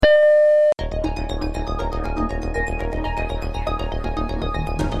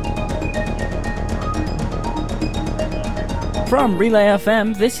From Relay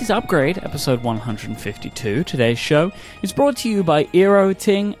FM, this is Upgrade, episode 152. Today's show is brought to you by Eero,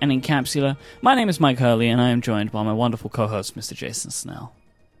 Ting, and Encapsula. My name is Mike Hurley, and I am joined by my wonderful co-host, Mr. Jason Snell.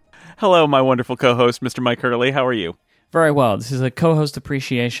 Hello, my wonderful co-host, Mr. Mike Hurley. How are you? Very well. This is a co-host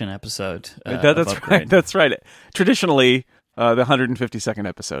appreciation episode. That's right. That's right. Traditionally, the 152nd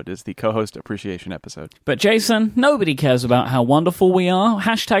episode is the co-host appreciation episode. But Jason, nobody cares about how wonderful we are.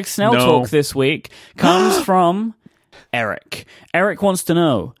 Hashtag Snell Talk this week comes from Eric. Eric wants to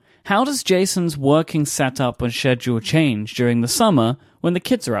know, how does Jason's working setup and schedule change during the summer when the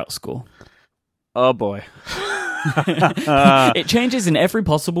kids are out of school? Oh, boy. It changes in every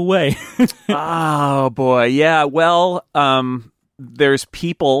possible way. Oh, boy. Yeah, well, there's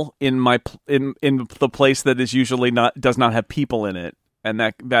people in in the place that is usually does not have people in it,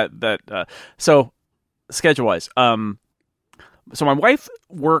 and so schedule wise, so my wife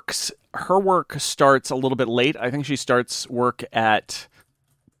works. Her work starts a little bit late. I think she starts work at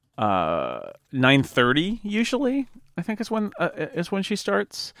 9:30 usually. I think is when she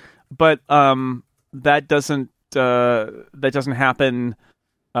starts, but that doesn't happen.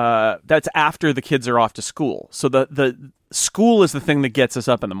 That's after the kids are off to school. So the school is the thing that gets us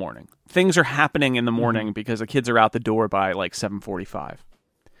up in the morning. Things are happening in the morning because the kids are out the door by like 7:45.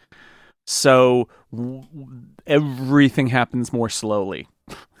 So everything happens more slowly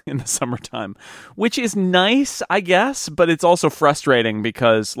in the summertime, which is nice, I guess, but it's also frustrating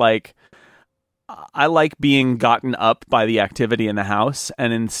because like I like being gotten up by the activity in the house,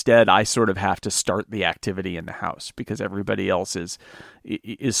 and instead I sort of have to start the activity in the house because everybody else is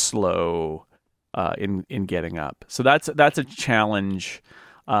slow in getting up. So that's a challenge.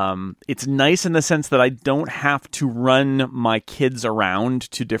 It's nice in the sense that I don't have to run my kids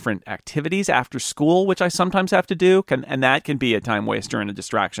around to different activities after school, which I sometimes have to do, and that can be a time waster and a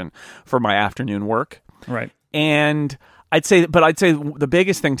distraction for my afternoon work. Right. And I'd say the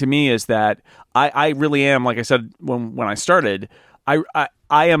biggest thing to me is that I really am, like I said when I started, I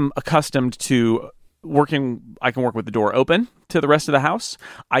am accustomed to working. I can work with the door open to the rest of the house.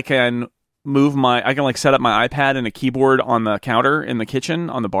 I can like set up my iPad and a keyboard on the counter in the kitchen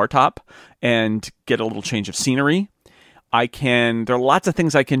on the bar top and get a little change of scenery. There are lots of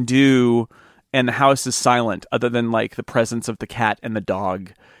things I can do, and the house is silent other than like the presence of the cat and the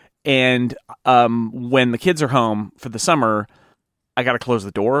dog. And when the kids are home for the summer, I got to close the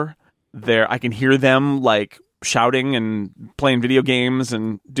door. I can hear them like shouting and playing video games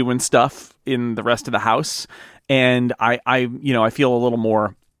and doing stuff in the rest of the house. And I feel a little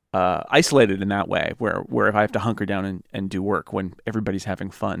more isolated in that way, where if I have to hunker down and do work when everybody's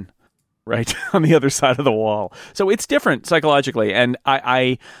having fun, right, on the other side of the wall. So it's different psychologically. And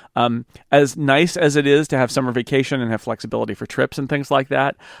I as nice as it is to have summer vacation and have flexibility for trips and things like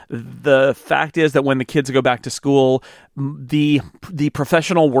that, the fact is that when the kids go back to school, the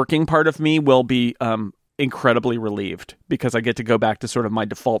professional working part of me will be incredibly relieved because I get to go back to sort of my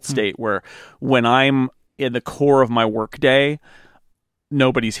default state where when I'm in the core of my work day,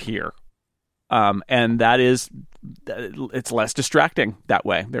 nobody's here. And that is, it's less distracting that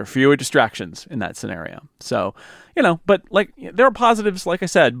way. There are fewer distractions in that scenario. So, but like there are positives, like I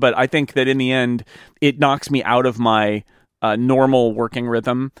said, but I think that in the end, it knocks me out of my normal working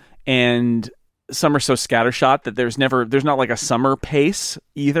rhythm. And some are so scattershot that there's not like a summer pace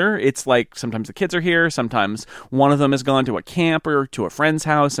either. It's like sometimes the kids are here, sometimes one of them has gone to a camp or to a friend's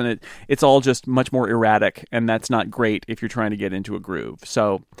house, and it's all just much more erratic, and that's not great if you're trying to get into a groove.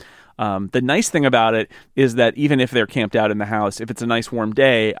 So the nice thing about it is that even if they're camped out in the house, if it's a nice warm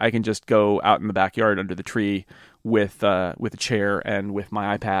day, I can just go out in the backyard under the tree with a chair and with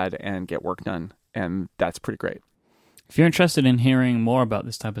my iPad and get work done, and that's pretty great. If you're interested in hearing more about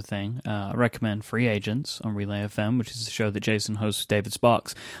this type of thing, I recommend Free Agents on Relay FM, which is a show that Jason hosts with David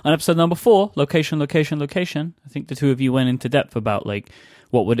Sparks. On episode number 4, Location. I think the two of you went into depth about like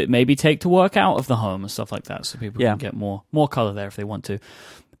what would it maybe take to work out of the home and stuff like that, so people can get more color there if they want to.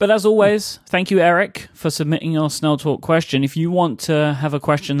 But as always, thank you, Eric, for submitting your Snell Talk question. If you want to have a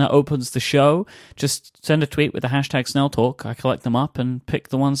question that opens the show, just send a tweet with the hashtag Snell Talk. I collect them up and pick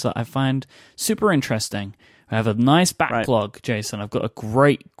the ones that I find super interesting. I have a nice backlog, right. Jason. I've got a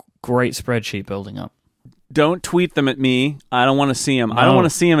great spreadsheet building up. Don't tweet them at me. I don't want to see them. No. I don't want to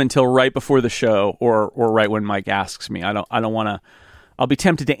see them until right before the show or right when Mike asks me. I don't want to. I'll be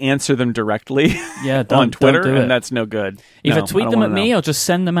tempted to answer them directly on Twitter, and that's no good. Either tweet them at me or just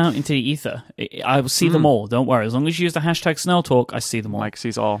send them out into the ether. I will see them all. Don't worry. As long as you use the hashtag Snell Talk, I see them all. Mike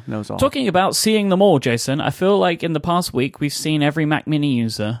sees all, knows all. Talking about seeing them all, Jason, I feel like in the past week we've seen every Mac Mini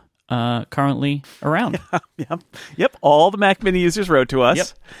user currently around. Yep. All the Mac Mini users wrote to us. Yep.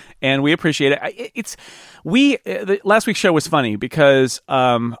 And we appreciate it. Last week's show was funny because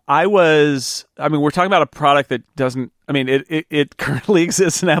we're talking about a product that doesn't. I mean, it currently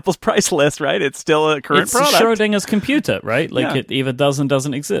exists in Apple's price list, right? It's still a current product. It's Schrodinger's computer, right? Like it either does and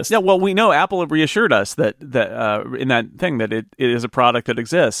doesn't exist. Yeah, well, we know Apple reassured us that in that thing that it is a product that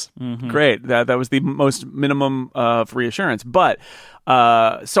exists. Mm-hmm. Great. That was the most minimum of reassurance. But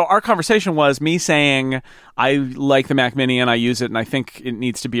so our conversation was me saying I like the Mac Mini and I use it and I think it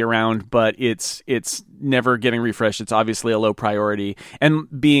needs to be around, but it's never getting refreshed. It's obviously a low priority, and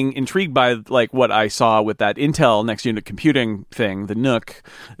being intrigued by like what I saw with that Intel Next Unit Computing thing, the NUC,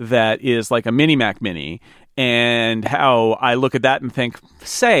 that is like a mini Mac Mini. And how I look at that and think,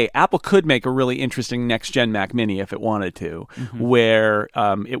 say, Apple could make a really interesting next-gen Mac Mini if it wanted to, where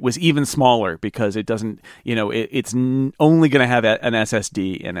it was even smaller because it doesn't, it's only going to have an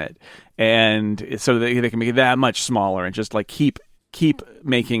SSD in it. And so they can make it that much smaller and just like keep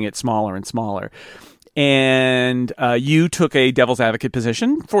making it smaller and smaller. And you took a devil's advocate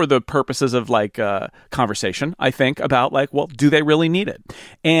position for the purposes of like conversation, I think, about like, well, do they really need it?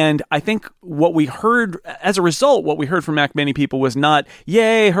 And I think what we heard as a result, what we heard from Mac Mini people was not,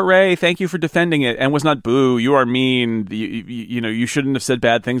 yay, hooray, thank you for defending it, and was not, boo, you are mean, you shouldn't have said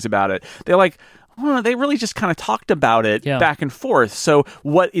bad things about it. They're like, they really just kind of talked about it back and forth. So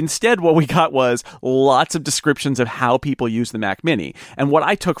what we got was lots of descriptions of how people use the Mac Mini. And what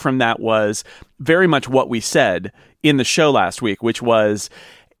I took from that was very much what we said in the show last week, which was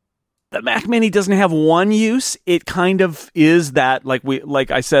the Mac Mini doesn't have one use. It kind of is that,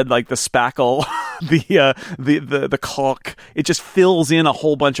 like I said, like the spackle, the caulk. It just fills in a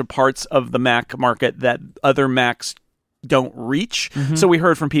whole bunch of parts of the Mac market that other Macs don't reach. So we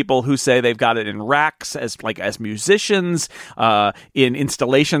heard from people who say they've got it in racks as musicians, in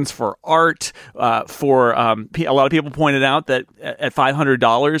installations for art, for a lot of people pointed out that at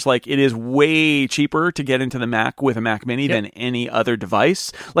 $500, like it is way cheaper to get into the Mac with a Mac Mini than any other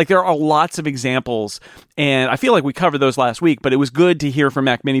device. Like there are lots of examples, and I feel like we covered those last week, but it was good to hear from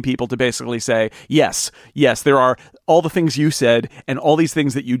Mac Mini people to basically say, yes, there are all the things you said and all these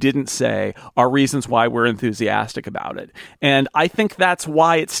things that you didn't say are reasons why we're enthusiastic about it. And I think that's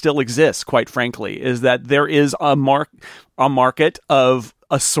why it still exists, quite frankly, is that there is a market of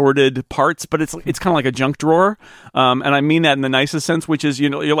assorted parts, but it's kind of like a junk drawer. And I mean that in the nicest sense, which is,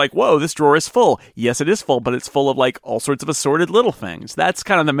 you're like, whoa, this drawer is full. Yes, it is full, but it's full of like all sorts of assorted little things. That's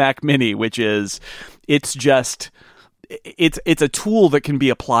kind of the Mac Mini, which is, it's a tool that can be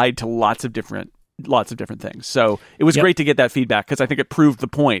applied to lots of different things. So it was great to get that feedback because I think it proved the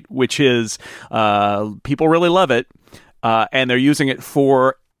point, which is people really love it, and they're using it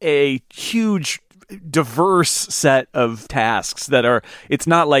for a huge, diverse set of tasks that are, it's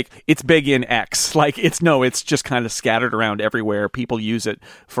not like it's big in X, like it's just kind of scattered around everywhere. People use it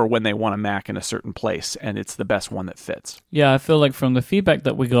for when they want a Mac in a certain place, and it's the best one that fits. Yeah, I feel like from the feedback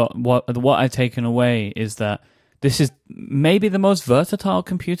that we got, what I've taken away is that this is maybe the most versatile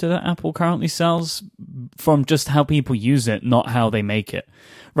computer that Apple currently sells, from just how people use it, not how they make it.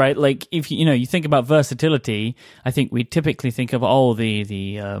 Right? Like if you think about versatility, I think we typically think of the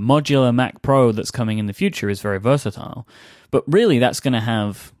modular Mac Pro that's coming in the future is very versatile. But really that's going to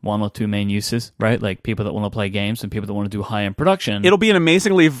have one or two main uses, right? Like people that want to play games and people that want to do high-end production. It'll be an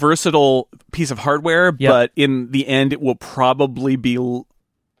amazingly versatile piece of hardware, but in the end it will probably be,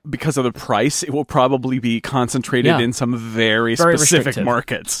 because of the price, it will probably be concentrated in some very specific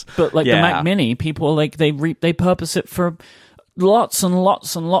markets. But like the Mac Mini, people like they purpose it for lots and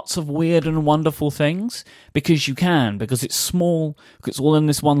lots and lots of weird and wonderful things because it's small, because it's all in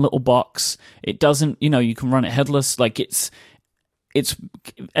this one little box. It doesn't, you can run it headless. Like it's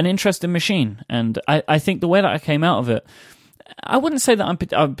an interesting machine, and I think the way that I came out of it, I wouldn't say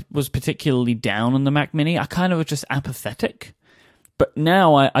that I was particularly down on the Mac Mini. I kind of was just apathetic. But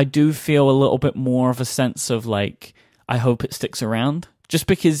now I do feel a little bit more of a sense of like, I hope it sticks around. Just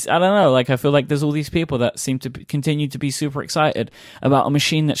because, I don't know, like I feel like there's all these people that seem to continue to be super excited about a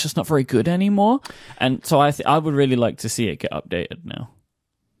machine that's just not very good anymore. And so I would really like to see it get updated now.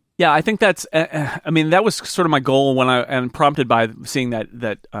 Yeah, I think that's, that was sort of my goal and prompted by seeing that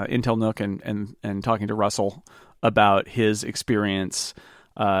Intel NUC and talking to Russell about his experience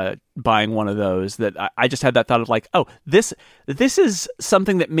buying one of those, that I just had that thought of like, oh, this is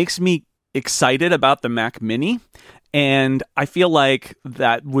something that makes me excited about the Mac Mini, and I feel like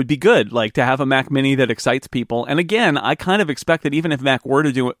that would be good, like to have a Mac Mini that excites people. And again, I kind of expect that even if Apple were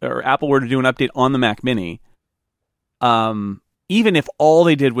to do an update on the Mac Mini, even if all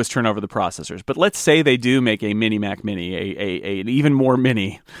they did was turn over the processors. But let's say they do make a mini Mac Mini, an even more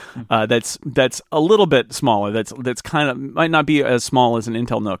mini, that's a little bit smaller. That's kind of might not be as small as an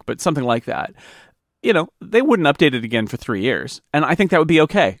Intel NUC, but something like that. They wouldn't update it again for 3 years. And I think that would be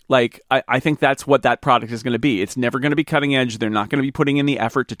okay. Like, I think that's what that product is going to be. It's never going to be cutting edge. They're not going to be putting in the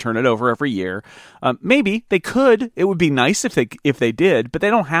effort to turn it over every year. Maybe they could. It would be nice if they did, but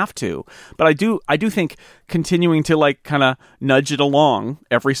they don't have to. But I do think continuing to like kind of nudge it along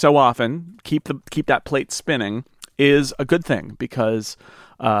every so often, keep that plate spinning, is a good thing, because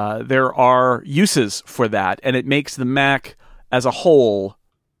there are uses for that, and it makes the Mac as a whole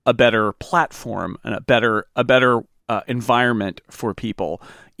a better platform and a better environment for people,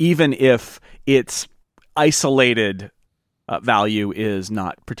 even if its isolated value is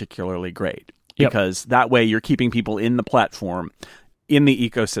not particularly great. Because that way you're keeping people in the platform, in the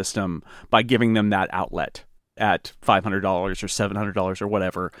ecosystem, by giving them that outlet at $500 or $700 or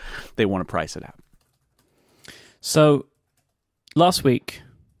whatever they want to price it at. So last week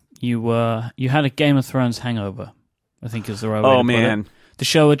you had a Game of Thrones hangover, I think is the right way to put it. The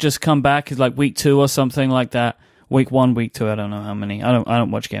show had just come back, it's like week 2 or something like that. Week 1, week 2, I don't know how many. I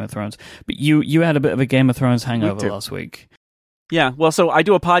don't watch Game of Thrones. But you had a bit of a Game of Thrones hangover last week. Yeah, well, so I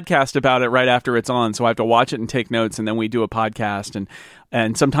do a podcast about it right after it's on, so I have to watch it and take notes, and then we do a podcast,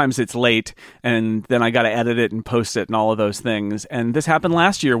 and sometimes it's late, and then I got to edit it and post it and all of those things. And this happened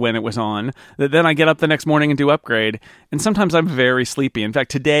last year when it was on. Then I get up the next morning and do Upgrade, and sometimes I'm very sleepy. In fact,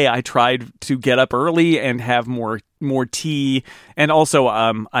 today I tried to get up early and have more tea, and also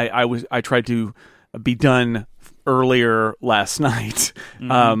I tried to be done earlier last night,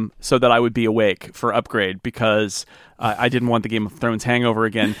 so that I would be awake for Upgrade, because I didn't want the Game of Thrones hangover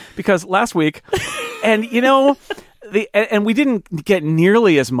again. Because last week, and and we didn't get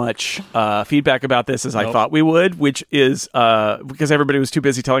nearly as much feedback about this as I thought we would, which is because everybody was too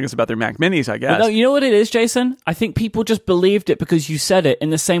busy telling us about their Mac Minis, I guess. No, you know what it is, Jason? I think people just believed it because you said it,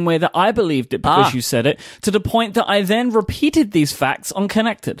 in the same way that I believed it because you said it, to the point that I then repeated these facts on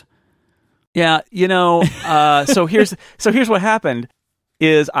Connected. Yeah, so here's what happened.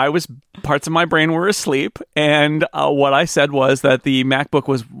 Is parts of my brain were asleep, and what I said was that the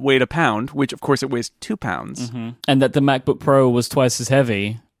MacBook weighed a pound, which of course it weighs 2 pounds. Mm-hmm. And that the MacBook Pro was twice as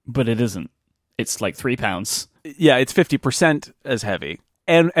heavy, but it isn't. It's like 3 pounds. Yeah, it's 50% as heavy.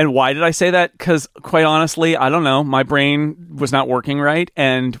 And why did I say that? Because quite honestly, I don't know. My brain was not working right.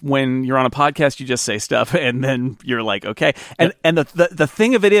 And when you're on a podcast, you just say stuff, and then you're like, okay. And the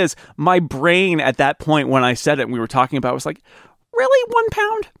thing of it is, my brain at that point when I said it and we were talking about it was like, really, 1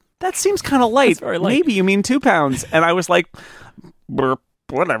 pound? That seems kind of light. That's very light. Maybe you mean 2 pounds. And I was like,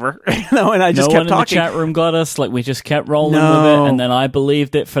 whatever. And I just kept talking. No one in the chat room got us. Like, we just kept rolling with it, and then I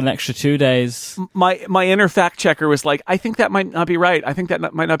believed it for an extra 2 days. My inner fact checker was like, I think that might not be right.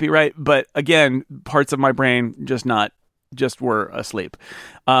 Might not be right. But again, parts of my brain just were asleep.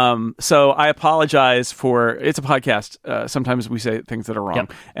 So I apologize for, it's a podcast. Sometimes we say things that are wrong.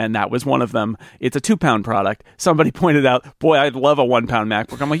 Yep. And that was one of them. It's a 2 pound product. Somebody pointed out, boy, I'd love a 1 pound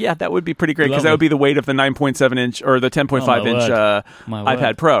MacBook. I'm like, yeah, that would be pretty great, because that would be the weight of the 9.7 inch or the 10.5 inch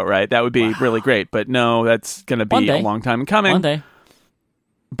iPad Pro, right? That would be really great. But no, that's going to be a long time coming. One day.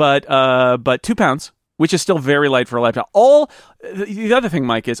 But 2 pounds, which is still very light for a laptop. The other thing,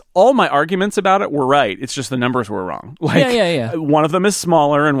 Mike, is all my arguments about it were right. It's just the numbers were wrong. Like, yeah. One of them is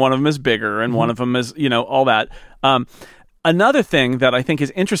smaller, and one of them is bigger, and one of them is, all that. Another thing that I think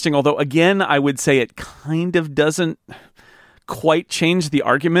is interesting, although, again, I would say it kind of doesn't quite change the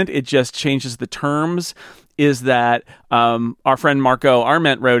argument, it just changes the terms, is that our friend Marco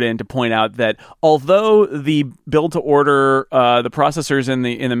Arment wrote in to point out that although the build-to-order, the processors in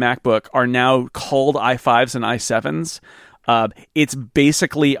the MacBook are now called i5s and i7s, it's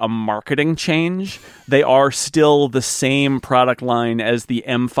basically a marketing change. They are still the same product line as the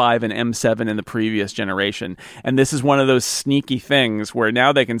M5 and M7 in the previous generation. And this is one of those sneaky things where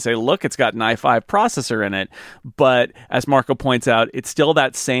now they can say, look, it's got an i5 processor in it. But as Marco points out, it's still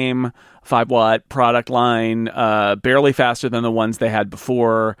that same 5-watt product line, barely faster than the ones they had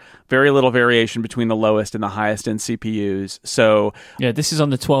before. Very little variation between the lowest and the highest end CPUs. So yeah, this is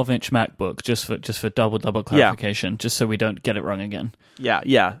on the 12-inch MacBook, just for double clarification, just so we don't get it wrong again.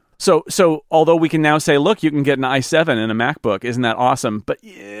 Yeah. So although we can now say, look, you can get an i7 in a MacBook, isn't that awesome? But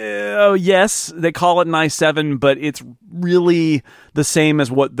yes, they call it an i7, but it's really the same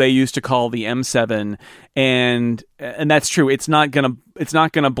as what they used to call the M7, and that's true. It's not gonna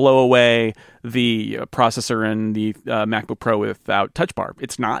blow away the processor in the MacBook Pro without Touch Bar.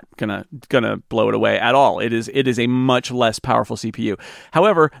 It's not gonna blow it away at all. It is a much less powerful CPU.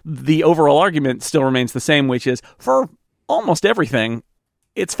 However, the overall argument still remains the same, which is for almost everything,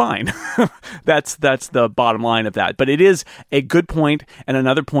 it's fine. That's the bottom line of that. But it is a good point, and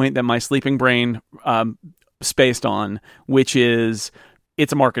another point that my sleeping brain spaced on, which is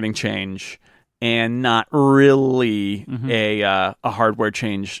it's a marketing change and not really a hardware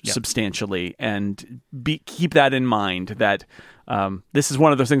change substantially. And keep that in mind, that this is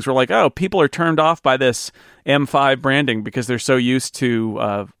one of those things where like, oh, people are turned off by this M5 branding because they're so used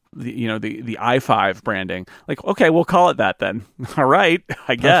to the i5 branding. Like, okay, we'll call it that then. All right,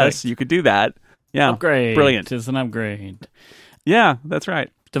 I guess you could do that. Yeah, upgrade. Brilliant. It's an upgrade. Yeah, that's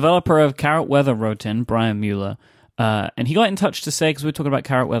right. Developer of Carrot Weather wrote in, Brian Mueller, and he got in touch to say, because we were talking about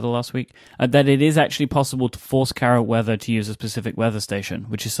Carrot Weather last week, that it is actually possible to force Carrot Weather to use a specific weather station,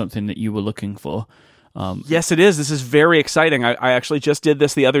 which is something that you were looking for. Yes, it is. This is very exciting. I actually just did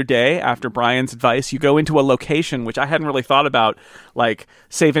this the other day after Brian's advice. You go into a location, which I hadn't really thought about, like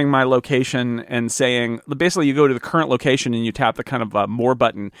saving my location and saying, basically you go to the current location and you tap the kind of more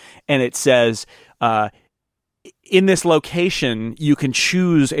button, and it says, in this location, you can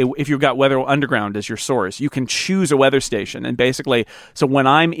choose, if you've got Weather Underground as your source, you can choose a weather station. And basically, so when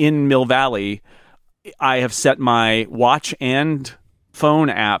I'm in Mill Valley, I have set my watch and phone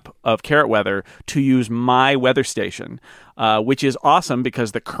app of Carrot Weather to use my weather station, which is awesome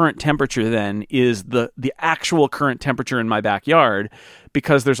because the current temperature then is the actual current temperature in my backyard,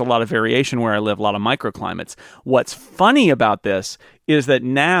 because there's a lot of variation where I live, a lot of microclimates. What's funny about this is that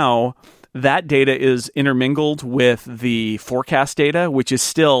now that data is intermingled with the forecast data, which is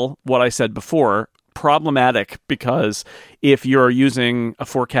still, what I said before, problematic, because if you're using a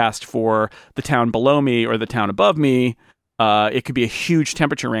forecast for the town below me or the town above me, it could be a huge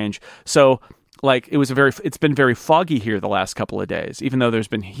temperature range. So, like, it's been very foggy here the last couple of days, even though there's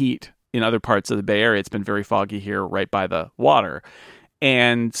been heat in other parts of the Bay Area. It's been very foggy here, right by the water.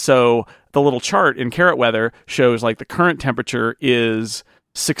 And so the little chart in Carrot Weather shows like the current temperature is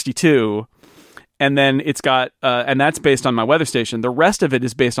 62, and then it's got, and that's based on my weather station. The rest of it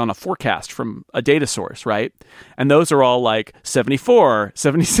is based on a forecast from a data source, right? And those are all like 74,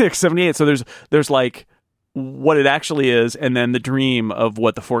 76, 78. So there's like what it actually is, and then the dream of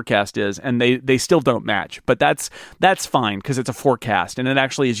what the forecast is, and they still don't match. But that's fine, because it's a forecast, and it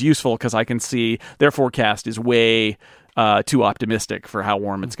actually is useful because I can see their forecast is way too optimistic for how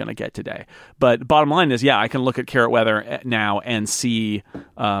warm it's going to get today. But bottom line is, yeah, I can look at Carrot Weather now and see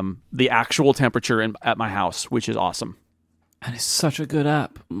the actual temperature at my house, which is awesome. And it's such a good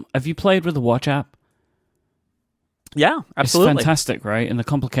app. Have you played with the Watch app? Yeah, absolutely. It's fantastic, right? And the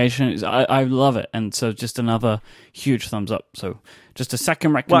complication is, I love it. And so just another huge thumbs up. So just a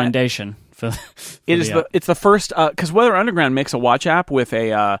second recommendation for it's the first, because Weather Underground makes a watch app with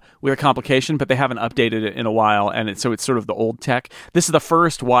a complication, but they haven't updated it in a while, and it's sort of the old tech. This is the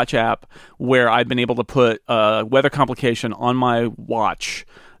first watch app where I've been able to put a weather complication on my watch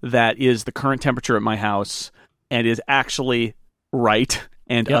that is the current temperature at my house and is actually right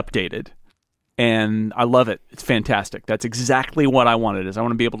and updated. And I love it. It's fantastic. That's exactly what I wanted. Is I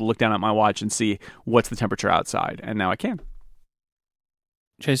want to be able to look down at my watch and see what's the temperature outside, and now I can.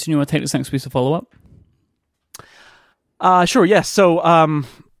 Jason, you want to take this next piece of follow-up? Sure, yes. So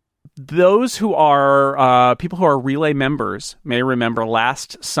those who are people who are Relay members may remember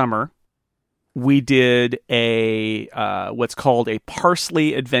last summer we did a what's called a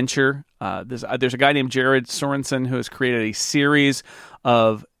Parsley Adventure. There's a guy named Jared Sorensen who has created a series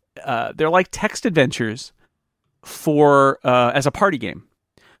of they're like text adventures for as a party game.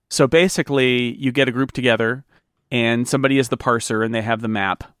 So basically, you get a group together, and somebody is the parser, and they have the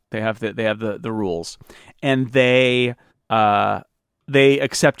map. They have the rules, and they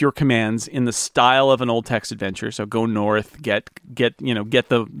accept your commands in the style of an old text adventure. So go north, get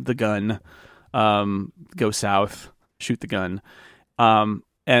the gun, go south, shoot the gun.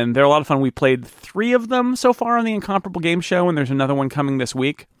 And they're a lot of fun. We played 3 of them so far on the Incomparable Game Show, and there's another one coming this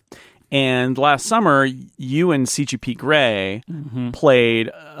week. And last summer, you and CGP Grey played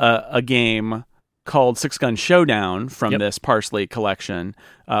a game called Six Gun Showdown from this Parsley collection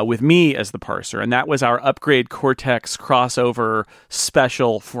with me as the parser. And that was our Upgrade Cortex crossover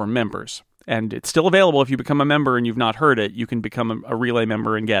special for members. And it's still available if you become a member and you've not heard it. You can become a Relay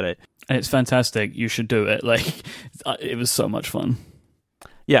member and get it. And it's fantastic. You should do it. Like, it was so much fun.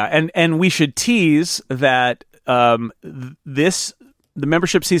 Yeah, and we should tease that the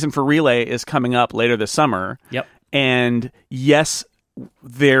membership season for Relay is coming up later this summer. Yep. And yes,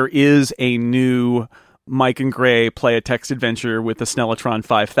 there is a new Mike and Gray play a text adventure with the Snellitron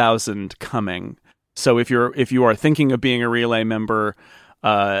 5000 coming. So if you are thinking of being a Relay member,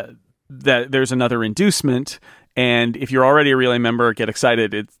 that there's another inducement. And if you're already a Relay member, get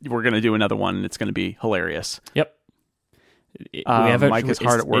excited. We're going to do another one, and it's going to be hilarious. Yep. Mike is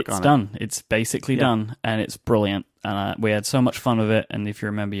hard at work on it. It's done. It's basically done, and it's brilliant. And we had so much fun with it, and if you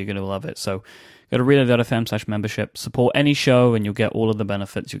remember, you're going to love it. So go to relay.fm/membership, support any show, and you'll get all of the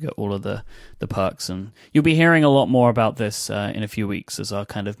benefits, you'll get all of the perks, and you'll be hearing a lot more about this in a few weeks as our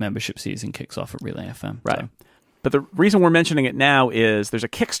kind of membership season kicks off at Relay FM. Right. So. But the reason we're mentioning it now is there's a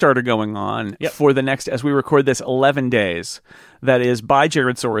Kickstarter going on for the next, as we record this, 11 days. That is by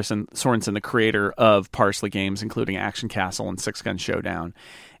Jared Sorensen, the creator of Parsley games, including Action Castle and Six Gun Showdown.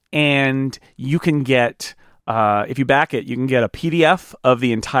 And you can get, if you back it, you can get a PDF of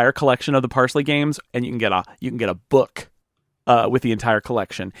the entire collection of the Parsley games, and you can get a book with the entire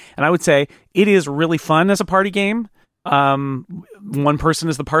collection. And I would say it is really fun as a party game. One person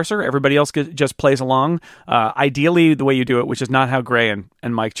is the parser, everybody else just plays along. Ideally, the way you do it, which is not how Gray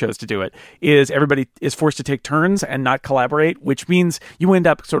and Mike chose to do it, is everybody is forced to take turns and not collaborate, which means you end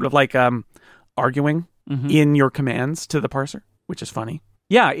up sort of like arguing in your commands to the parser, which is funny.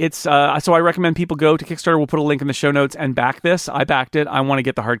 Yeah, it's so I recommend people go to Kickstarter. We'll put a link in the show notes and back this. I backed it. I want to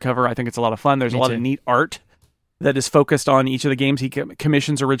get the hardcover. I think it's a lot of fun. There's a lot of neat art that is focused on each of the games. He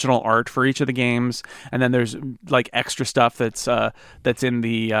commissions original art for each of the games, and then there's like extra stuff that's in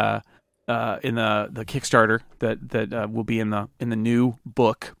the Kickstarter that will be in the new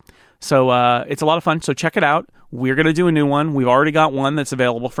book. So it's a lot of fun. So check it out. We're gonna do a new one. We've already got one that's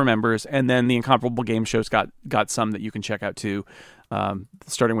available for members, and then the Incomparable Game Show's got some that you can check out too.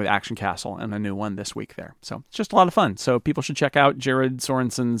 Starting with Action Castle and a new one this week there. So it's just a lot of fun. So people should check out Jared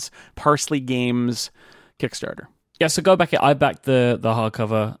Sorensen's Parsley Games Kickstarter. Yeah, so go back. I backed the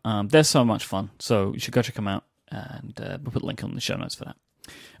hardcover. They're so much fun. So you should go check them out. And we'll put a link in the show notes for that.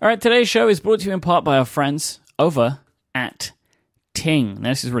 All right, today's show is brought to you in part by our friends over at Ting. Now,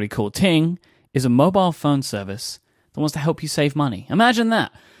 this is really cool. Ting is a mobile phone service that wants to help you save money. Imagine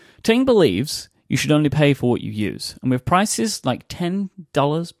that. Ting believes you should only pay for what you use. And with prices like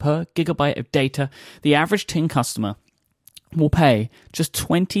 $10 per gigabyte of data, the average Ting customer will pay just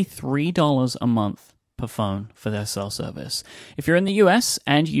 $23 a month per phone for their cell service. If you're in the US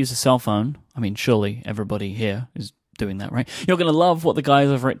and you use a cell phone, I mean, surely everybody here is doing that, right? You're going to love what the guys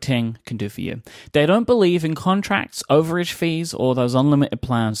over at Ting can do for you. They don't believe in contracts, overage fees, or those unlimited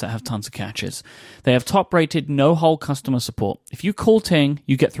plans that have tons of catches. They have top-rated, no-hold customer support. If you call Ting,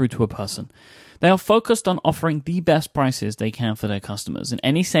 you get through to a person. They are focused on offering the best prices they can for their customers, and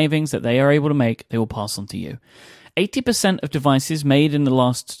any savings that they are able to make, they will pass on to you. 80% of devices made in the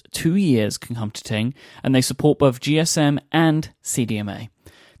last 2 years can come to Ting, and they support both GSM and CDMA.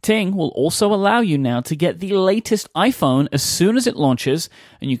 Ting will also allow you now to get the latest iPhone as soon as it launches,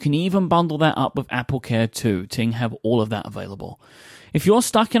 and you can even bundle that up with Apple Care too. Ting have all of that available. If you're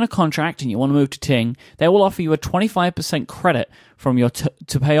stuck in a contract and you want to move to Ting, they will offer you a 25% credit from your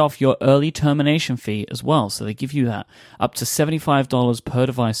to pay off your early termination fee as well. So they give you that up to $75 per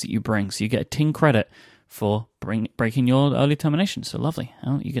device that you bring. So you get a Ting credit for breaking your early termination. So lovely.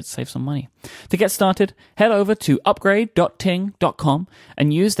 You get to save some money. To get started, head over to upgrade.ting.com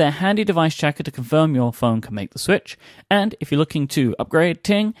and use their handy device checker to confirm your phone can make the switch. And if you're looking to upgrade,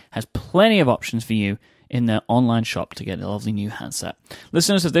 Ting has plenty of options for you in their online shop to get a lovely new handset.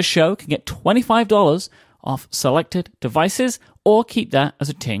 Listeners of this show can get $25 off selected devices or keep that as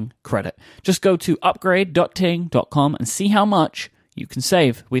a Ting credit. Just go to upgrade.ting.com and see how much you can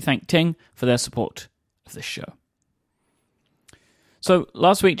save. We thank Ting for their support of this show. So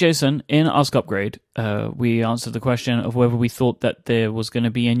last week, Jason, in Ask Upgrade, we answered the question of whether we thought that there was going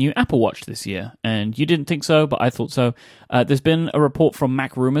to be a new Apple Watch this year. And you didn't think so, but I thought so. There's been a report from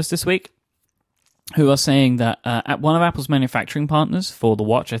Mac Rumors this week who are saying that at one of Apple's manufacturing partners for the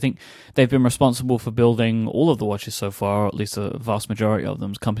watch, I think they've been responsible for building all of the watches so far, or at least a vast majority of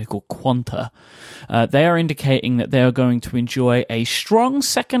them, is a company called Quanta. They are indicating that they are going to enjoy a strong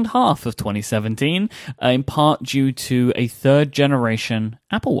second half of 2017, in part due to a third-generation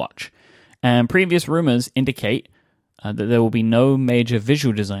Apple Watch. And previous rumors indicate that there will be no major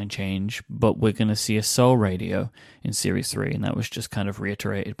visual design change, but we're going to see a cell radio in Series 3, and that was just kind of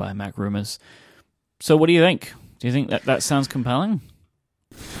reiterated by Mac Rumors. So what do you think? Do you think that sounds compelling?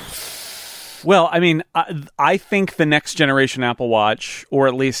 Well, I mean, I think the next generation Apple Watch, or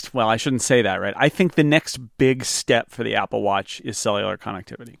at least, well, I shouldn't say that, right? I think the next big step for the Apple Watch is cellular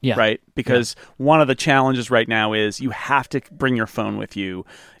connectivity, right? Because one of the challenges right now is you have to bring your phone with you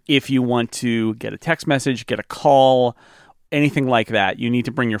if you want to get a text message, get a call, anything like that. You need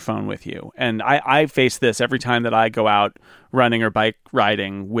to bring your phone with you. And I face this every time that I go out running or bike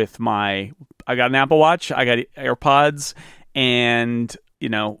riding with I got an Apple Watch, I got AirPods, and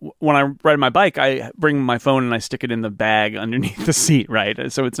when I ride my bike, I bring my phone and I stick it in the bag underneath the seat,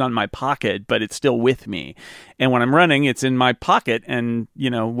 right? So it's not in my pocket, but it's still with me. And when I'm running, it's in my pocket and,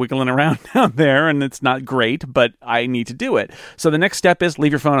 wiggling around down there, and it's not great, but I need to do it. So the next step is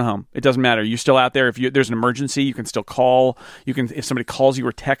leave your phone at home. It doesn't matter. You're still out there. If there's an emergency, you can still call. If somebody calls you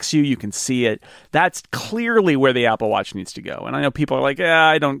or texts you, you can see it. That's clearly where the Apple Watch needs to go. And I know people are like,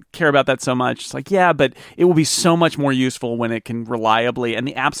 I don't care about that so much. It's like, yeah, but it will be so much more useful when it can reliably, and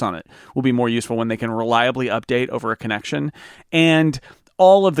the apps on it will be more useful when they can reliably update over a connection. And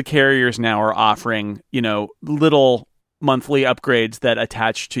all of the carriers now are offering, little monthly upgrades that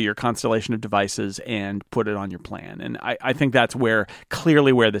attach to your constellation of devices and put it on your plan. And I think that's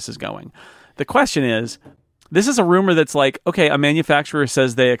clearly where this is going. The question is, this is a rumor that's like, okay, a manufacturer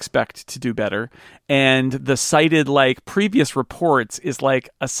says they expect to do better. And the cited previous reports is like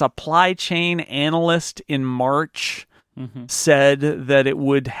a supply chain analyst in March said that it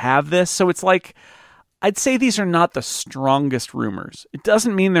would have this. So it's like, I'd say these are not the strongest rumors. It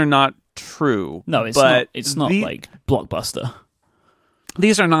doesn't mean they're not true. No, it's not like blockbuster.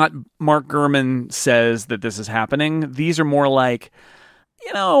 These are not Mark Gurman says that this is happening. These are more like,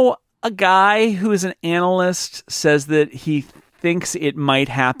 a guy who is an analyst says that he thinks it might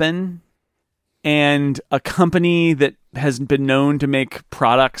happen, and a company that has been known to make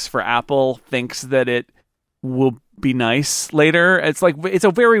products for Apple thinks that it will be nice later. It's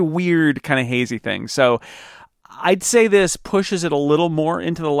a very weird kind of hazy thing. So I'd say this pushes it a little more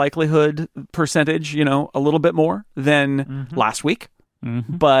into the likelihood percentage, a little bit more than last week.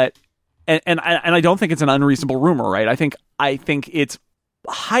 But and I don't think it's an unreasonable rumor, right? I think it's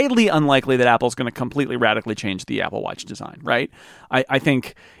highly unlikely that Apple's going to completely radically change the Apple Watch design, right? I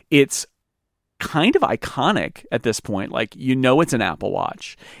think it's kind of iconic at this point. It's an Apple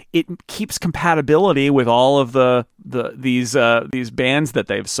Watch. It keeps compatibility with all of these bands that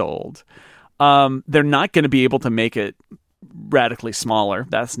they've sold. They're not going to be able to make it radically smaller.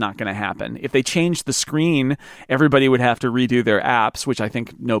 That's not going to happen. If they change the screen, everybody would have to redo their apps, which I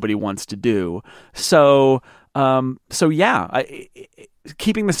think nobody wants to do. So yeah,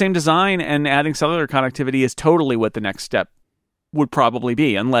 keeping the same design and adding cellular connectivity is totally what the next step would probably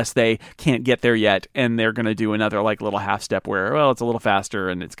be, unless they can't get there yet and they're going to do another little half step where, it's a little faster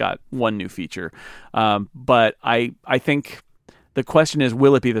and it's got one new feature. But I think the question is,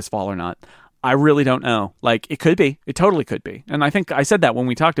 will it be this fall or not? I really don't know. It could be. It totally could be. And I think I said that when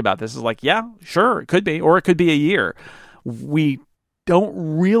we talked about this. Is yeah, sure, it could be. Or it could be a year. We don't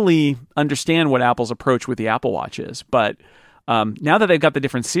really understand what Apple's approach with the Apple Watch is. But now that they've got the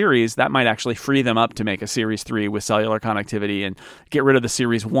different series, that might actually free them up to make a Series 3 with cellular connectivity and get rid of the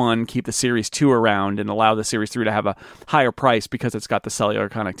Series 1, keep the Series 2 around, and allow the Series 3 to have a higher price because it's got the cellular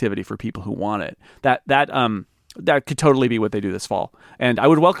connectivity for people who want it. That could totally be what they do this fall. And I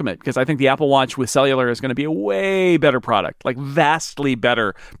would welcome it because I think the Apple Watch with cellular is going to be a way better product, vastly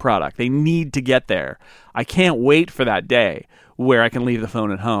better product. They need to get there. I can't wait for that day where I can leave the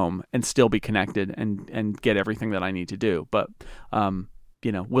phone at home and still be connected and get everything that I need to do. But,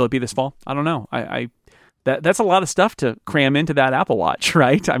 will it be this fall? I don't know. That's a lot of stuff to cram into that Apple Watch,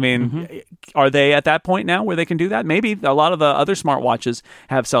 right? I mean, are they at that point now where they can do that? Maybe a lot of the other smartwatches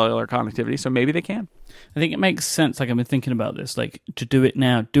have cellular connectivity, so maybe they can. I think it makes sense. I've been thinking about this, to do it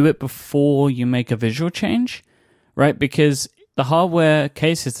now, do it before you make a visual change, right? Because the hardware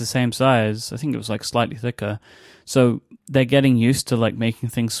case is the same size. I think it was slightly thicker. So they're getting used to making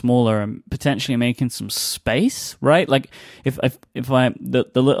things smaller and potentially making some space, right? If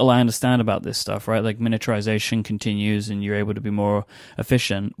the little I understand about this stuff, right? Miniaturization continues and you're able to be more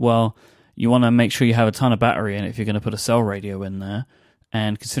efficient. Well, you want to make sure you have a ton of battery in it if you're going to put a cell radio in there.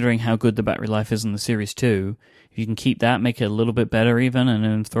 And considering how good the battery life is in the Series 2, if you can keep that, make it a little bit better even, and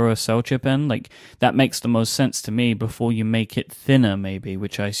then throw a cell chip in, that makes the most sense to me before you make it thinner maybe,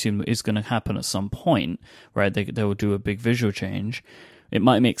 which I assume is going to happen at some point, right? They will do a big visual change. It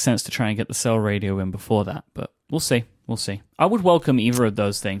might make sense to try and get the cell radio in before that, but we'll see. We'll see. I would welcome either of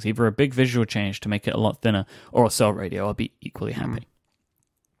those things, either a big visual change to make it a lot thinner or a cell radio. I'll be equally happy.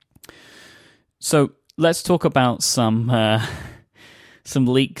 So let's talk about some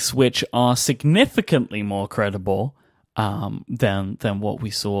leaks which are significantly more credible than what we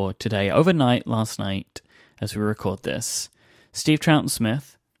saw today. Overnight, last night, as we record this, Steve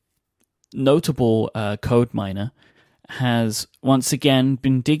Troughton-Smith, notable code miner, has once again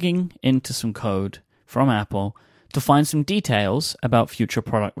been digging into some code from Apple to find some details about future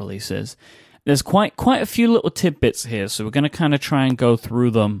product releases. There's quite a few little tidbits here, so we're going to kind of try and go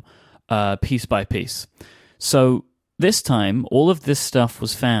through them piece by piece. So this time, all of this stuff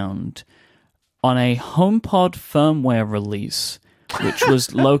was found on a HomePod firmware release which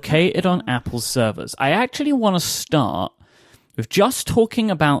was located on Apple's servers. I actually want to start with just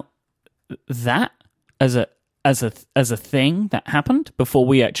talking about that as a thing that happened before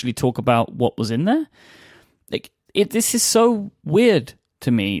we actually talk about what was in there. Like, this is so weird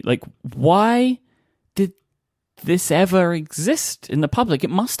to me. Like, why did this ever exist in the public? It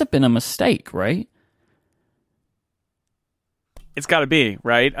must have been a mistake, right? It's got to be,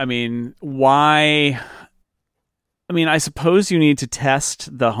 right? I mean, why? I mean, I suppose you need to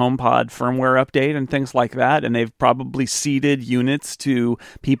test the HomePod firmware update and things like that, and they've probably seeded units to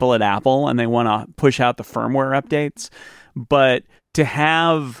people at Apple, and they want to push out the firmware updates. But to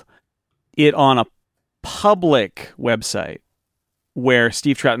have it on a public website where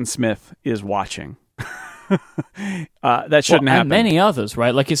Steve Troughton-Smith is watching, that shouldn't happen. And many others,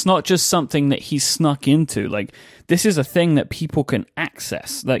 right? Like, it's not just something that he snuck into. Like, this is a thing that people can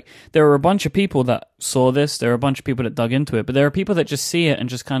access. Like, there are a bunch of people that saw this. There are a bunch of people that dug into it. But there are people that just see it and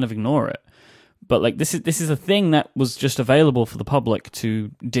just kind of ignore it. But, like, this is a thing that was just available for the public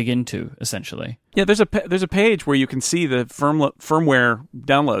to dig into, essentially. Yeah, there's a page where you can see the firmware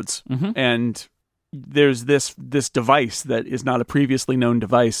downloads, and there's this device that is not a previously known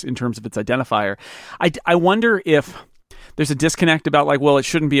device in terms of its identifier. I wonder if there's a disconnect about, like, well, it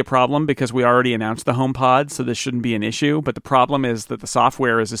shouldn't be a problem because we already announced the HomePod, so this shouldn't be an issue. But the problem is that the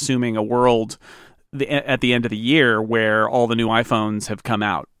software is assuming a world at the end of the year where all the new iPhones have come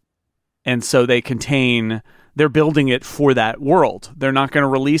out. And so they're building it for that world. They're not going to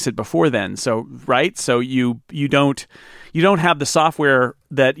release it before then. So, right? So you don't have the software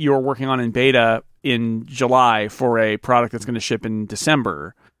that you're working on in beta in July for a product that's going to ship in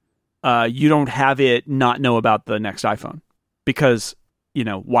December. You don't have it not know about the next iPhone, because, you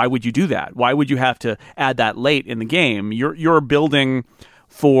know, why would you do that? Why would you have to add that late in the game? You're building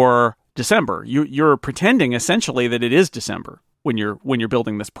for December. You're pretending essentially that it is December when you're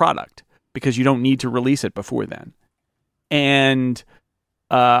building this product, because you don't need to release it before then. And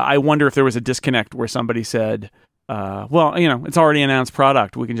I wonder if there was a disconnect where somebody said, well, you know, it's already an announced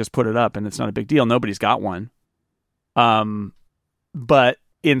product. We can just put it up and it's not a big deal. Nobody's got one. But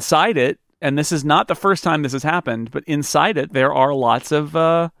inside it, and this is not the first time this has happened, but inside it, there are lots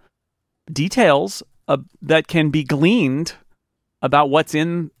of details that can be gleaned about what's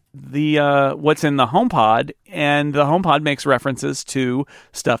in the HomePod, and the HomePod makes references to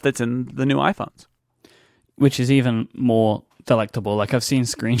stuff that's in the new iPhones, which is even more delectable. Like, I've seen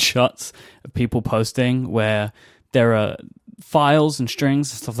screenshots of people posting where there are files and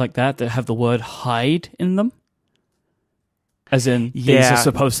strings and stuff like that have the word hide in them. As in, these are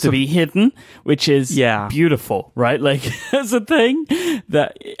supposed to be hidden, which is beautiful, right? Like, that's a thing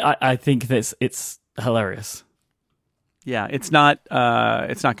that I think it's hilarious. Yeah, it's not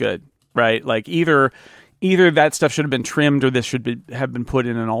good, right? Like, either that stuff should have been trimmed, or this should have been put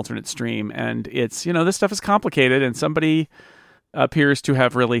in an alternate stream. And it's, you know, this stuff is complicated, and somebody appears to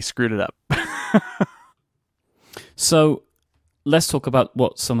have really screwed it up. So let's talk about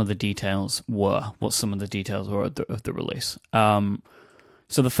what some of the details were. Of the release.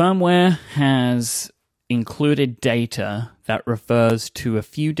 So the firmware has included data that refers to a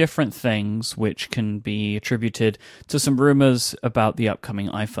few different things, which can be attributed to some rumors about the upcoming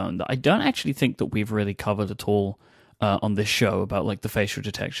iPhone that I don't actually think that we've really covered at all on this show, about, like, the facial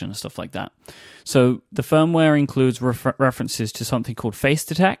detection and stuff like that. So the firmware includes references to something called Face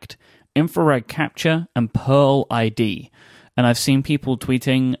Detect, infrared capture, and Pearl ID. And I've seen people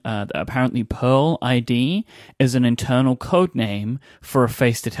tweeting that apparently Pearl ID is an internal code name for a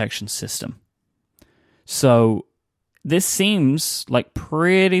face detection system. So this seems like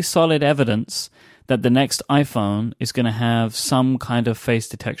pretty solid evidence that the next iPhone is going to have some kind of face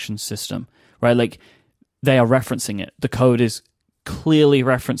detection system, right? Like, they are referencing it. The code is clearly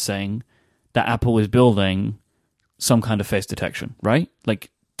referencing that Apple is building some kind of face detection, right?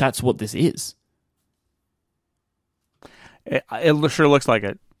 Like, that's what this is. It sure looks like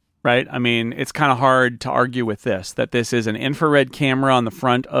it, right? I mean, it's kind of hard to argue with this, that this is an infrared camera on the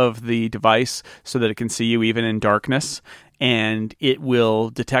front of the device so that it can see you even in darkness, and it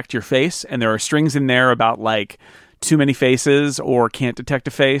will detect your face. And there are strings in there about, like, too many faces or can't detect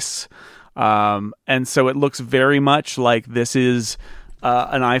a face. And so it looks very much like this is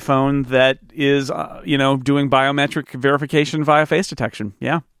an iPhone that is, doing biometric verification via face detection.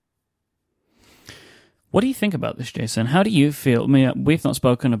 Yeah. What do you think about this, Jason? How do you feel? I mean, we've not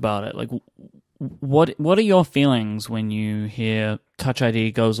spoken about it. Like, what are your feelings when you hear Touch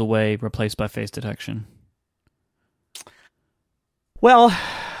ID goes away, replaced by face detection? Well,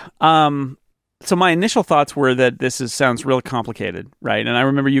 so my initial thoughts were that sounds really complicated, right? And I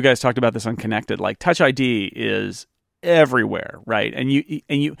remember you guys talked about this on Connected. Like, Touch ID is everywhere, right? And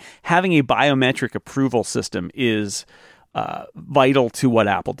you having a biometric approval system is vital to what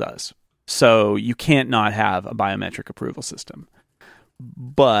Apple does. So you can't not have a biometric approval system.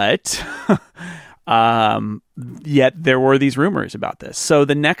 But yet there were these rumors about this. So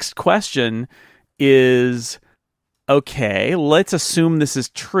the next question is, okay, let's assume this is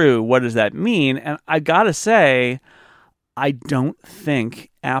true. What does that mean? And I gotta say, I don't think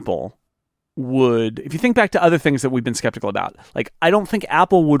Apple would, if you think back to other things that we've been skeptical about, like I don't think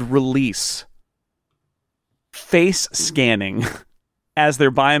Apple would release face scanning as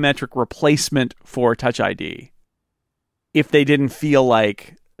their biometric replacement for Touch ID if they didn't feel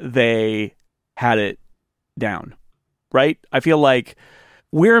like they had it down, right? I feel like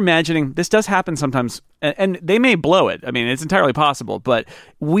we're imagining, this does happen sometimes, and they may blow it. I mean, it's entirely possible, but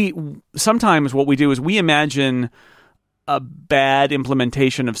sometimes what we do is we imagine a bad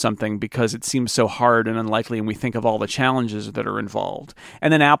implementation of something because it seems so hard and unlikely, and we think of all the challenges that are involved.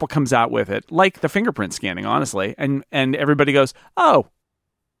 And then Apple comes out with it, like the fingerprint scanning, honestly, and everybody goes, oh,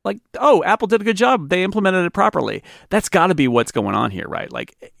 Apple did a good job. They implemented it properly. That's got to be what's going on here, right?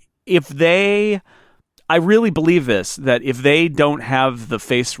 Like, I really believe this, that if they don't have the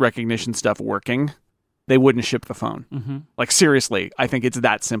face recognition stuff working, they wouldn't ship the phone. Mm-hmm. Like, seriously, I think it's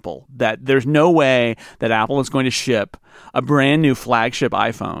that simple, that there's no way that Apple is going to ship a brand new flagship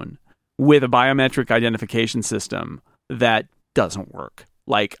iPhone with a biometric identification system that doesn't work.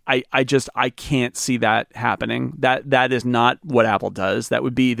 Like, I can't see that happening. That is not what Apple does. That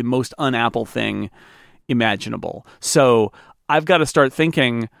would be the most un-Apple thing imaginable. So I've got to start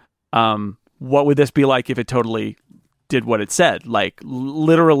thinking, what would this be like if it totally did what it said? Like,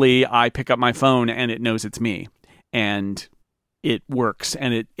 literally, I pick up my phone and it knows it's me, and it works,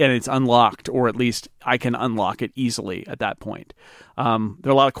 and it's unlocked, or at least I can unlock it easily at that point. There are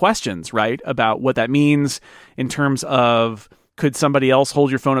a lot of questions, right, about what that means in terms of, could somebody else hold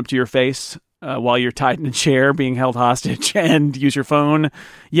your phone up to your face while you're tied in a chair being held hostage and use your phone?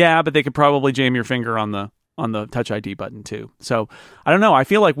 Yeah, but they could probably jam your finger on the Touch ID button too. So I don't know. I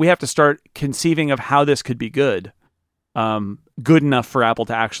feel like we have to start conceiving of how this could be good enough for Apple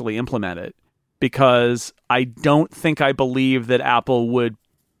to actually implement it, because I don't think I believe that Apple would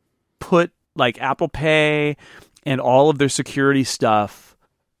put like Apple Pay and all of their security stuff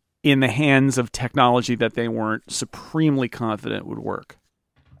in the hands of technology that they weren't supremely confident would work.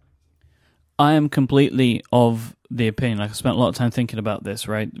 I am completely of the opinion. I've spent a lot of time thinking about this,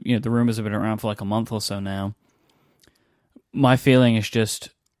 right? You know, the rumors have been around for like a month or so now. My feeling is just,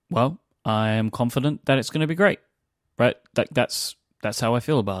 well, I am confident that it's going to be great, right? That's how I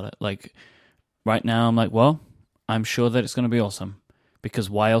feel about it. Like, right now, I'm like, well, I'm sure that it's going to be awesome, because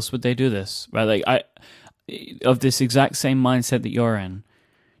why else would they do this, right? Like, I of this exact same mindset that you're in.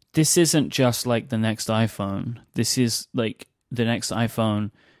 This isn't just like the next iPhone. This is like the next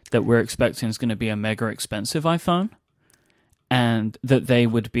iPhone that we're expecting is going to be a mega expensive iPhone, and that they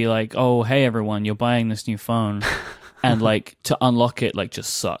would be like, oh, hey, everyone, you're buying this new phone, and like to unlock it like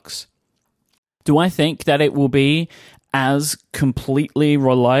just sucks. Do I think that it will be as completely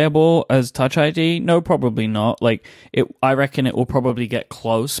reliable as Touch ID? No, probably not. Like, I reckon it will probably get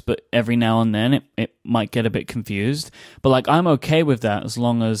close, but every now and then it might get a bit confused. But like, I'm okay with that as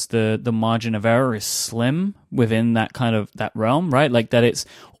long as the margin of error is slim within that kind of that realm, right? Like that it's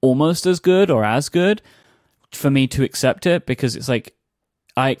almost as good or as good for me to accept it, because it's like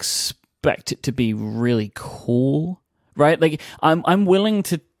I expect it to be really cool, right? Like I'm willing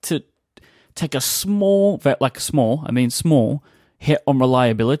to take a small hit on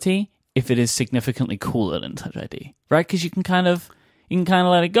reliability if it is significantly cooler than Touch ID, right? Because you can kind of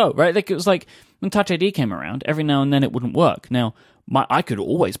let it go, right? Like, it was like when Touch ID came around, every now and then it wouldn't work. Now, I could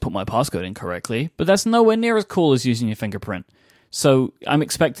always put my passcode in correctly, but that's nowhere near as cool as using your fingerprint. So I'm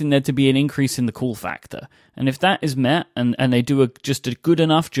expecting there to be an increase in the cool factor. And if that is met and they do just a good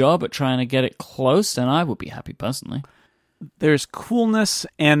enough job at trying to get it close, then I would be happy personally. There's coolness,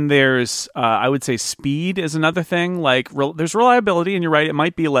 and there's, I would say, speed is another thing. Like, there's reliability, and you're right, it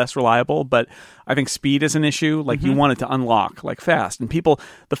might be less reliable, but I think speed is an issue. Like, you want it to unlock, like, fast. And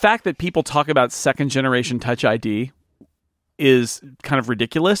the fact that people talk about second-generation Touch ID is kind of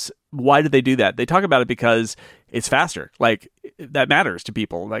ridiculous. Why did they do that? They talk about it because it's faster. Like, that matters to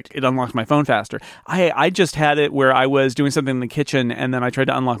people. Like, it unlocks my phone faster. I just had it where I was doing something in the kitchen, and then I tried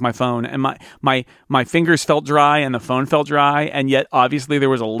to unlock my phone, and my fingers felt dry and the phone felt dry, and yet obviously there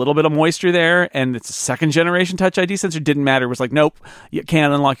was a little bit of moisture there, and it's a second generation Touch ID sensor. Didn't matter. It was like, nope, you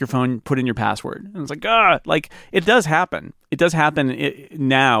can't unlock your phone, put in your password. And it's like, it does happen. It does happen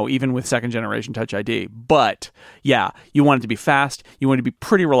now, even with second generation Touch ID. But yeah, you want it to be fast, you want it to be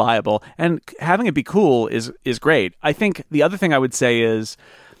pretty reliable, and having it be cool is great. I think the other thing I would say is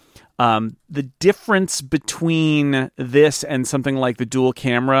the difference between this and something like the dual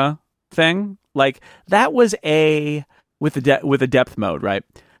camera thing, like that was with a depth mode, right?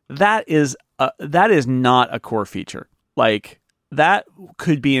 That is not a core feature. Like that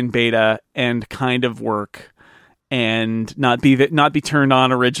could be in beta and kind of work and not be turned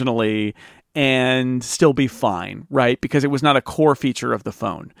on originally and still be fine, right? Because it was not a core feature of the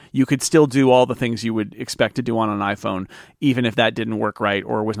phone. You could still do all the things you would expect to do on an iPhone, even if that didn't work right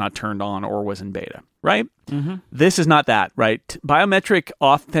or was not turned on or was in beta, right? Mm-hmm. This is not that, right? Biometric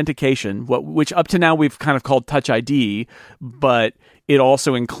authentication, which up to now we've kind of called Touch ID, but it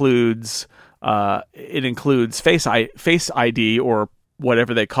also includes Face ID or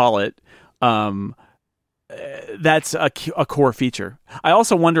whatever they call it. That's a core feature. I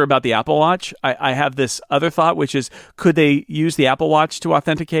also wonder about the Apple Watch. I have this other thought, which is, could they use the Apple Watch to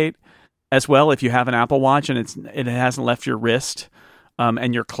authenticate as well? If you have an Apple Watch and it hasn't left your wrist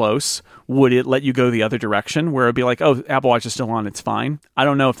and you're close, would it let you go the other direction where it'd be like, oh, Apple Watch is still on, it's fine? I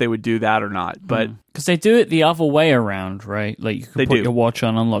don't know if they would do that or not, but because they do it the other way around, right? Like you could put your watch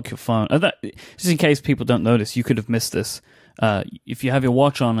on, unlock your phone. Just in case people don't notice, you could have missed this. If you have your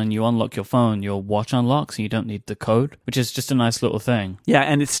watch on and you unlock your phone, your watch unlocks and you don't need the code, which is just a nice little thing. Yeah,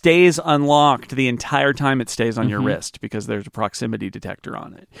 and it stays unlocked the entire time it stays on your wrist because there's a proximity detector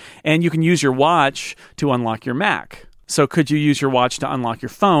on it. And you can use your watch to unlock your Mac. So could you use your watch to unlock your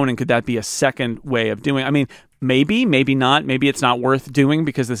phone, and could that be a second way of doing it? I mean, maybe not. Maybe it's not worth doing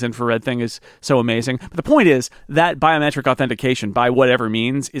because this infrared thing is so amazing. But the point is that biometric authentication, by whatever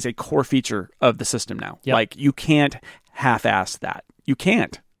means, is a core feature of the system now. Yep. Like, you can't half-ass that. You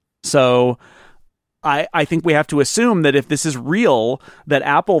can't. So I think we have to assume that if this is real, that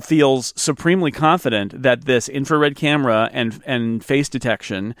Apple feels supremely confident that this infrared camera and face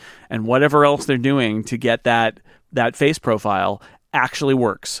detection and whatever else they're doing to get that face profile actually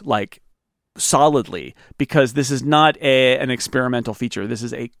works, like, solidly, because this is not an experimental feature. This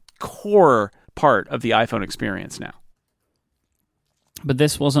is a core part of the iPhone experience now. But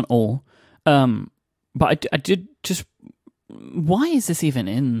this wasn't all. But I did just... Why is this even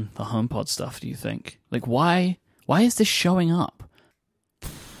in the HomePod stuff, do you think? Like, why is this showing up?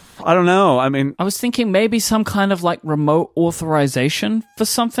 I don't know. I mean... I was thinking maybe some kind of, like, remote authorization for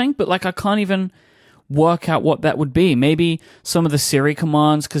something, but, like, I can't even work out what that would be. Maybe some of the Siri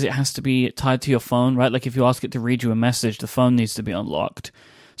commands, because it has to be tied to your phone, right? Like, if you ask it to read you a message, the phone needs to be unlocked.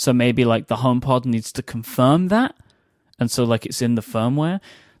 So maybe, like, the HomePod needs to confirm that, and so, like, it's in the firmware.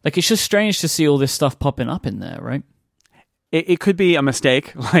 Like, it's just strange to see all this stuff popping up in there, right? It could be a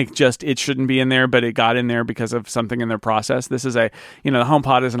mistake, like just it shouldn't be in there, but it got in there because of something in their process. This is the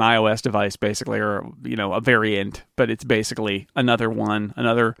HomePod is an iOS device, basically, or, a variant, but it's basically another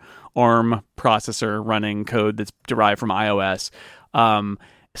ARM processor running code that's derived from iOS.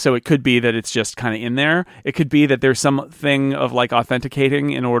 So it could be that it's just kind of in there. It could be that there's something of, like, authenticating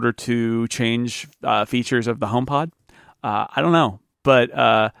in order to change features of the HomePod. I don't know,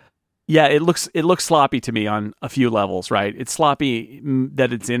 but... yeah, it looks sloppy to me on a few levels, right? It's sloppy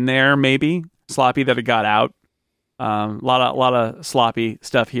that it's in there, maybe sloppy that it got out. A lot of sloppy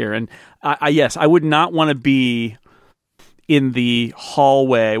stuff here, and I would not want to be in the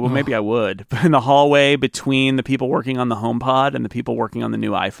hallway. Well, maybe I would, but in the hallway between the people working on the HomePod and the people working on the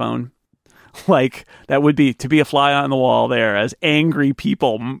new iPhone. Like, that would be to be a fly on the wall there as angry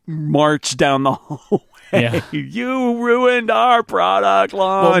people march down the hallway. Yeah. You ruined our product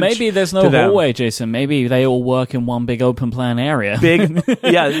launch. Well, maybe there's no hallway, Jason. Maybe they all work in one big open plan area.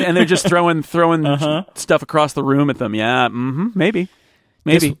 Yeah, and they're just throwing stuff across the room at them. Yeah, maybe.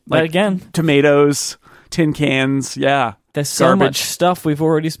 Like, again, tomatoes, tin cans. Yeah, there's so much stuff we've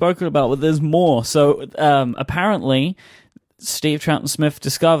already spoken about, but there's more. So apparently, Steve Troughton-Smith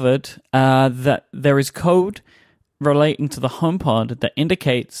discovered that there is code relating to the HomePod that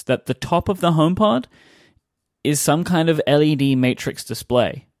indicates that the top of the HomePod is some kind of LED matrix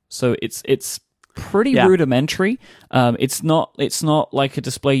display. So it's pretty rudimentary. It's not like a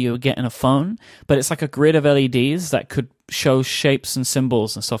display you would get in a phone, but it's like a grid of LEDs that could show shapes and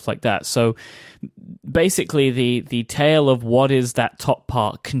symbols and stuff like that. So basically the tail of what is that top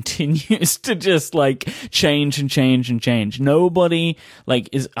part continues to just, like, change and change and change. Nobody, like,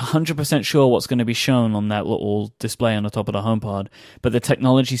 is 100% sure what's going to be shown on that little display on the top of the HomePod, but the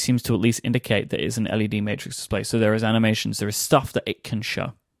technology seems to at least indicate that it's an LED matrix display. So there is animations, there is stuff that it can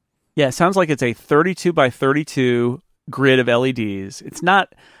show. Yeah, it sounds like it's a 32 by 32 grid of LEDs. It's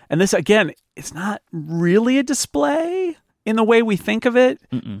not, and this, again, it's not really a display in the way we think of it.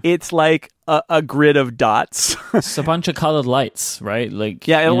 It's like a grid of dots. It's a bunch of colored lights, right? Like,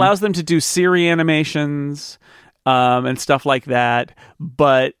 yeah, it allows them to do Siri animations. and stuff like that.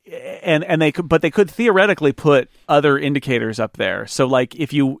 But they could theoretically put other indicators up there. So like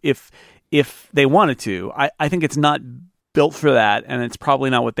if they wanted to, I think it's not built for that, and it's probably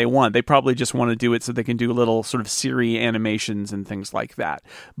not what they want. They probably just want to do it so they can do little sort of Siri animations and things like that.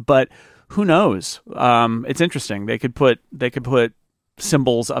 But who knows? It's interesting. They could put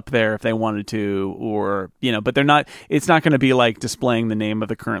symbols up there if they wanted to, or but they're not. It's not going to be like displaying the name of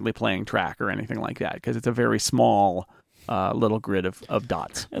the currently playing track or anything like that, because it's a very small little grid of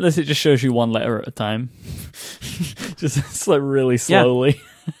dots. Unless it just shows you one letter at a time, just it's like really slowly.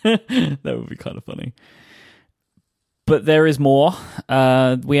 Yeah. That would be kind of funny. But there is more.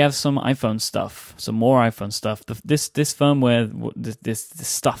 We have some iPhone stuff, some more iPhone stuff. This firmware, this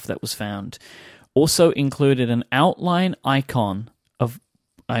stuff that was found, also included an outline icon of,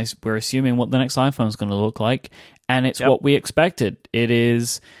 we're assuming, what the next iPhone is going to look like, and it's what we expected. It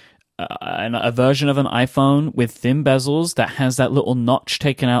is a version of an iPhone with thin bezels that has that little notch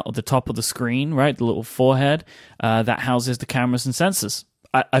taken out of the top of the screen, right? The little forehead that houses the cameras and sensors.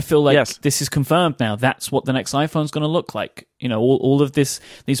 I feel like this is confirmed now. That's what the next iPhone is going to look like. All of these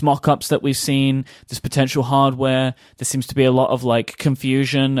mock-ups that we've seen, this potential hardware, there seems to be a lot of like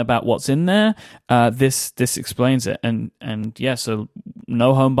confusion about what's in there. This explains it. And so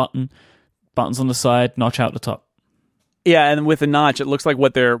no home button, buttons on the side, notch out the top. Yeah, and with the notch, it looks like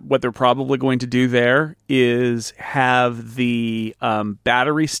what they're probably going to do there is have the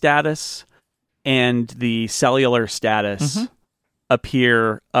battery status and the cellular status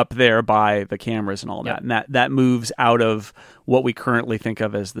appear up there by the cameras and all that, and that moves out of what we currently think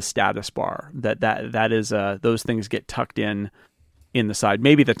of as the status bar. That is those things get tucked in the side.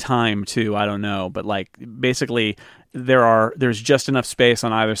 Maybe the time too, I don't know, but like basically there's just enough space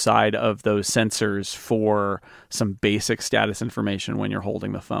on either side of those sensors for some basic status information when you're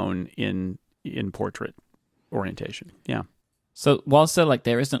holding the phone in portrait orientation. Yeah. So whilst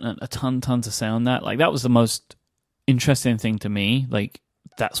there isn't a ton to say on that, like that was the most interesting thing to me. Like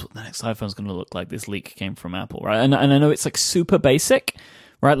that's what the next iPhone is going to look like. This leak came from Apple, right? And I know it's like super basic,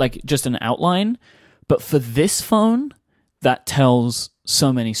 right? Like just an outline, but for this phone, that tells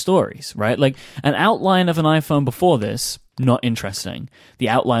so many stories, right? Like an outline of an iPhone before this, not interesting. The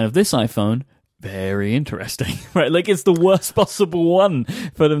outline of this iPhone, very interesting, right? Like it's the worst possible one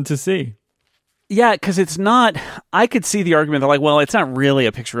for them to see. Yeah, because it's not. I could see the argument that, like, well, it's not really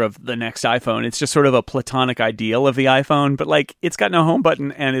a picture of the next iPhone. It's just sort of a platonic ideal of the iPhone. But, like, it's got no home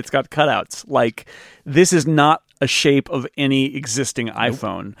button and it's got cutouts. Like, this is not a shape of any existing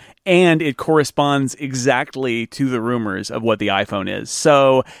iPhone. And it corresponds exactly to the rumors of what the iPhone is.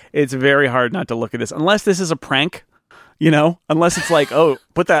 So it's very hard not to look at this. Unless this is a prank, unless it's like, oh,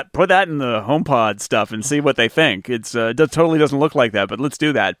 put that in the HomePod stuff and see what they think. It totally doesn't look like that, but let's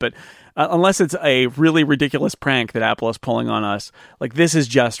do that. But unless it's a really ridiculous prank that Apple is pulling on us, like this is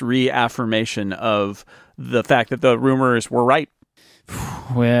just reaffirmation of the fact that the rumors were right.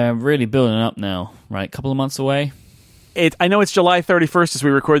 We're really building up now, right? A couple of months away. I know it's July 31st as we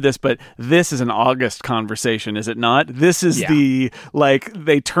record this, but this is an August conversation, is it not? This is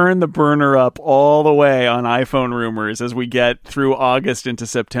they turn the burner up all the way on iPhone rumors as we get through August into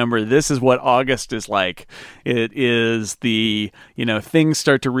September. This is what August is like. It is the, things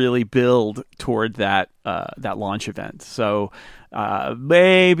start to really build toward that launch event. So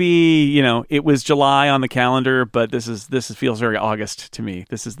maybe, it was July on the calendar, but this feels very August to me.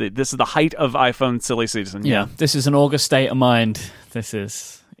 This is the height of iPhone silly season. Yeah. This is an August state of mind. This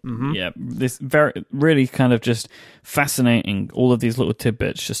is, this very, really kind of just fascinating. All of these little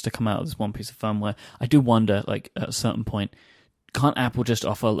tidbits just to come out of this one piece of firmware. I do wonder, like, at a certain point, can't Apple just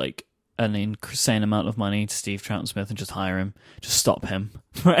offer, like, an insane amount of money to Steve Troughton-Smith and just hire him, just stop him,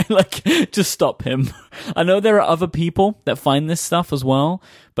 right? Like, just stop him. I know there are other people that find this stuff as well,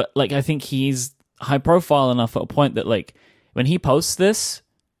 but like, I think he's high profile enough at a point that like, when he posts this,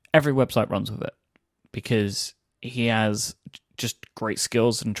 every website runs with it because he has just great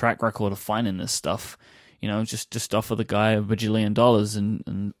skills and track record of finding this stuff. Just offer the guy $1 bajillion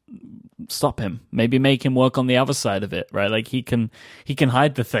and stop him. Maybe make him work on the other side of it, right? Like he can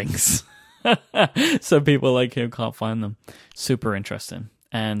hide the things, so people like him can't find them. Super interesting.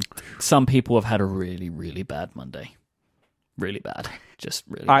 And some people have had a really, really bad Monday. Really bad. Just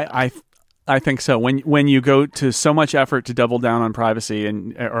really bad. I think so. When you go to so much effort to double down on privacy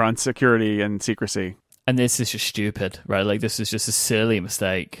or on security and secrecy, and this is just stupid, right? Like this is just a silly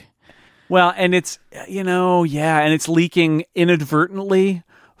mistake. Well, and it's, and it's leaking inadvertently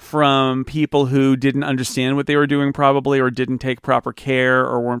from people who didn't understand what they were doing probably, or didn't take proper care,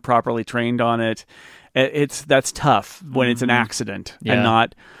 or weren't properly trained on it. That's tough when it's an accident and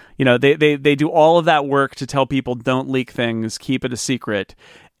not, they do all of that work to tell people don't leak things, keep it a secret,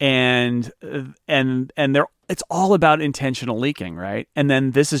 and they're it's all about intentional leaking, right? And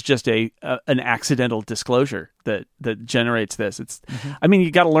then this is just an accidental disclosure that generates this. It's, I mean, you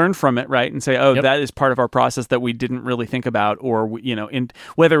got to learn from it, right? And say, that is part of our process that we didn't really think about, or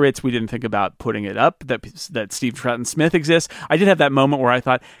whether it's we didn't think about putting it up that Steve Troughton-Smith exists. I did have that moment where I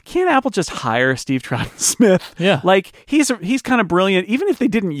thought, can't Apple just hire Steve Troughton-Smith? Yeah, like he's kind of brilliant, even if they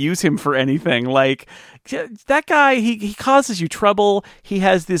didn't use him for anything. Like that guy, he causes you trouble. He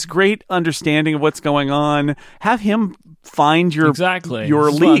has this great understanding of what's going on. Have him find your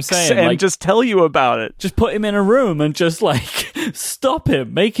leaks and just tell you about it. Just put him in a room and just stop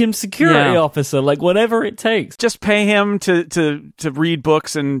him, make him security officer, whatever it takes. Just pay him to read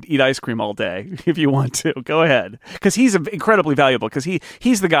books and eat ice cream all day if you want to. Go ahead, because he's incredibly valuable. Because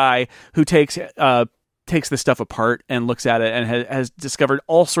he's the guy who takes this stuff apart and looks at it and has discovered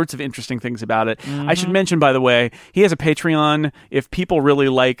all sorts of interesting things about it. I should mention, by the way, he has a Patreon. If people really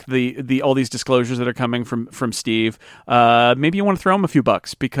like the all these disclosures that are coming from Steve, maybe you want to throw him a few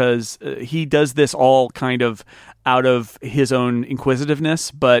bucks, because he does this all kind of out of his own inquisitiveness,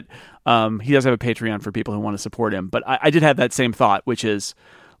 but he does have a Patreon for people who want to support him. But I did have that same thought, which is,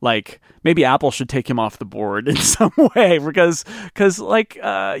 maybe Apple should take him off the board in some way, because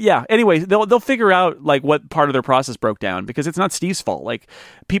anyway, they'll figure out what part of their process broke down, because it's not Steve's fault.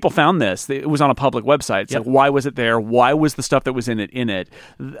 People found this, it was on a public website. It's why was it there? Why was the stuff that was in it?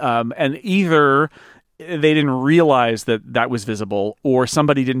 And either they didn't realize that was visible, or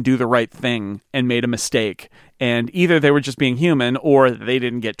somebody didn't do the right thing and made a mistake. And either they were just being human, or they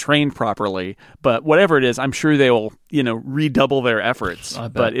didn't get trained properly. But whatever it is, I'm sure they will, redouble their efforts.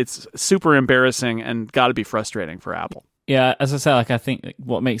 But it's super embarrassing and got to be frustrating for Apple. Yeah, as I say, I think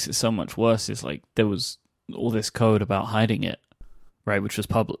what makes it so much worse is there was all this code about hiding it, right? Which was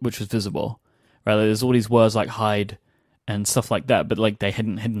which was visible, right? There's all these words like hide and stuff like that, but they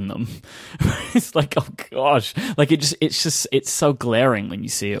hadn't hidden them. It's oh gosh, it's so glaring when you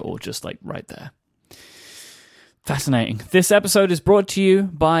see it all just right there. Fascinating. This episode is brought to you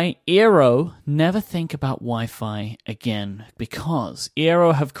by Eero. Never think about Wi-Fi again, because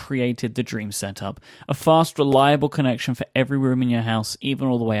Eero have created the dream setup, a fast, reliable connection for every room in your house, even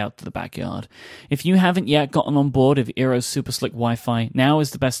all the way out to the backyard. If you haven't yet gotten on board with Eero's super slick Wi-Fi, now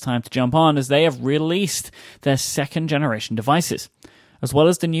is the best time to jump on, as they have released their second generation devices. As well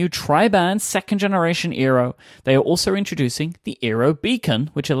as the new tri-band second-generation Eero, they are also introducing the Eero Beacon,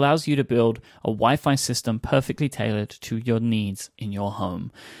 which allows you to build a Wi-Fi system perfectly tailored to your needs in your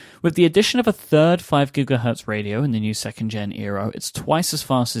home. With the addition of a third 5 GHz radio in the new second-gen Eero, it's twice as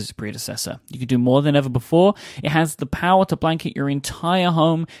fast as its predecessor. You can do more than ever before. It has the power to blanket your entire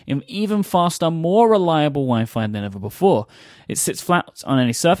home in even faster, more reliable Wi-Fi than ever before. It sits flat on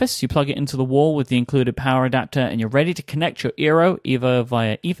any surface. You plug it into the wall with the included power adapter, and you're ready to connect your Eero either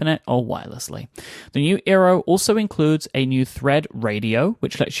via Ethernet or wirelessly. The new Eero also includes a new Thread radio,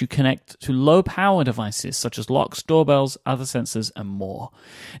 which lets you connect to low-power devices such as locks, doorbells, other sensors, and more.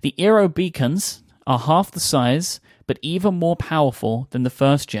 The Eero beacons are half the size, but even more powerful than the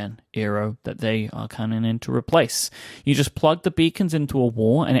first-gen Eero that they are coming in to replace. You just plug the beacons into a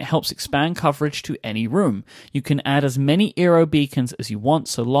wall, and it helps expand coverage to any room. You can add as many Eero beacons as you want,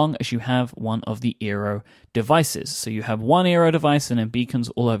 so long as you have one of the Eero devices. So you have one Eero device and then beacons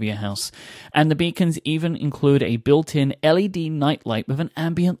all over your house. And the beacons even include a built-in LED night light with an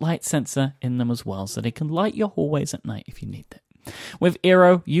ambient light sensor in them as well, so they can light your hallways at night if you need it. With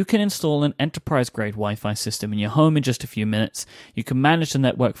Eero, you can install an enterprise-grade Wi-Fi system in your home in just a few minutes. You can manage the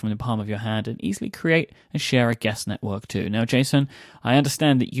network from the palm of your hand and easily create and share a guest network too. Now, Jason, I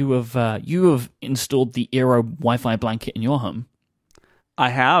understand that you have installed the Eero Wi-Fi blanket in your home. I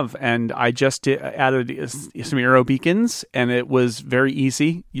have, and I just added some Eero beacons, and it was very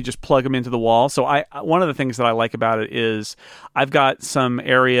easy. You just plug them into the wall. So one of the things that I like about it is I've got some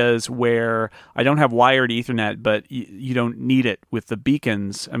areas where I don't have wired Ethernet, but you don't need it with the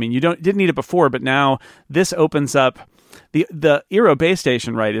beacons. I mean, didn't need it before, but now this opens up the Eero base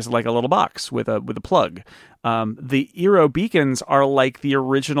station. Right, is like a little box with a plug. The Eero beacons are like the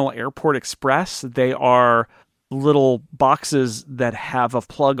original Airport Express. They are little boxes that have a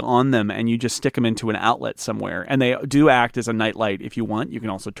plug on them, and you just stick them into an outlet somewhere, and they do act as a night light if you want. You can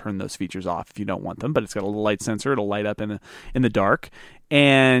also turn those features off if you don't want them, but it's got a little light sensor. It'll light up in the dark,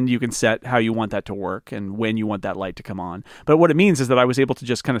 and you can set how you want that to work and when you want that light to come on. But what it means is that I was able to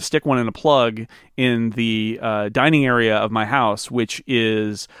just kind of stick one in a plug in the dining area of my house, which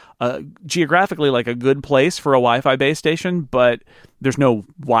is geographically like a good place for a Wi-Fi base station, but there's no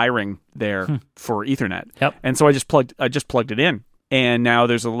wiring there for Ethernet. Yep. And so I just plugged it in. and now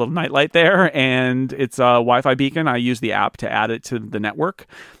there's a little nightlight there, and it's a Wi-Fi beacon. I use the app to add it to the network.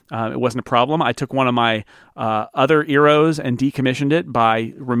 It wasn't a problem. I took one of my other Eeros and decommissioned it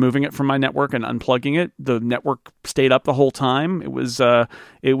by removing it from my network and unplugging it. The network stayed up the whole time. It was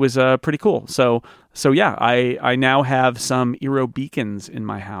pretty cool. So yeah, I now have some Eero beacons in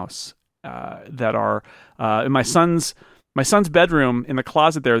my house that are in my son's bedroom. In the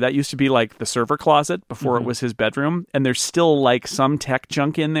closet there, that used to be like the server closet before it was his bedroom, and there's still like some tech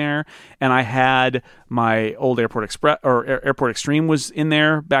junk in there. And I had my old Airport Express or Airport Extreme was in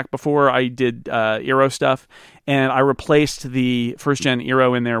there back before I did Eero stuff, and I replaced the first gen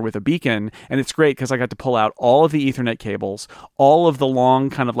Eero in there with a beacon, and it's great because I got to pull out all of the Ethernet cables, all of the long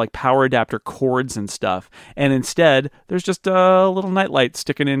kind of like power adapter cords and stuff, and instead there's just a little nightlight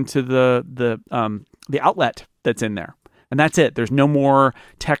sticking into the outlet that's in there. And that's it. There's no more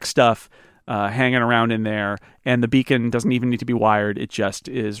tech stuff hanging around in there. And the beacon doesn't even need to be wired. It just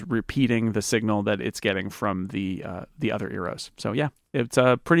is repeating the signal that it's getting from the other Eeros. So yeah, it's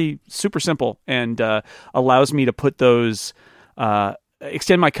pretty super simple and allows me to put those,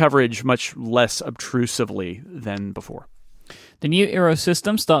 extend my coverage much less obtrusively than before. The new Eero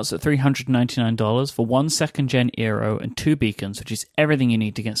system starts at $399 for 1 second-gen Eero and 2 beacons, which is everything you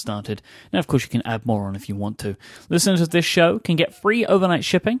need to get started. And of course, you can add more on if you want to. Listeners of this show can get free overnight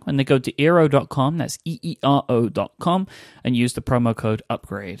shipping when they go to Eero.com, that's EERO.com, and use the promo code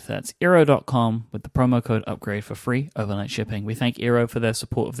UPGRADE. That's Eero.com with the promo code UPGRADE for free overnight shipping. We thank Eero for their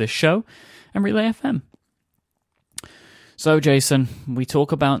support of this show and Relay FM. So, Jason, we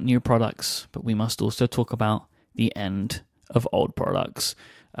talk about new products, but we must also talk about the end of old products.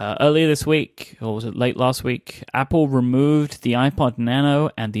 Earlier this week, or was it late last week, Apple removed the iPod Nano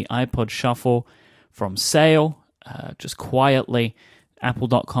and the iPod Shuffle from sale, just quietly.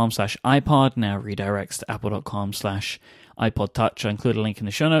 Apple.com/iPod now redirects to Apple.com/iPod Touch. I include a link in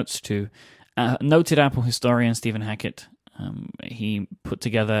the show notes to noted Apple historian Stephen Hackett. He put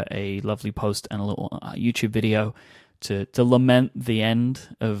together a lovely post and a little YouTube video to lament the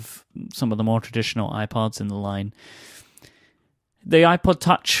end of some of the more traditional iPods in the line. The iPod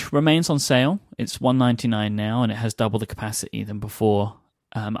Touch remains on sale. It's $199 now, and it has double the capacity than before.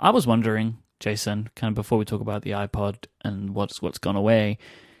 I was wondering, Jason, kind of before we talk about the iPod and what's gone away,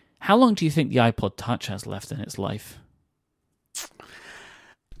 how long do you think the iPod Touch has left in its life?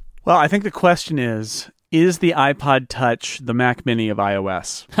 Well, I think the question is the iPod Touch the Mac Mini of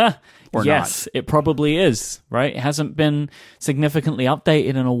iOS? Or yes, not? It probably is, right? It hasn't been significantly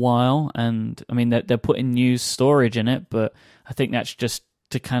updated in a while, and I mean, they're putting new storage in it, but I think that's just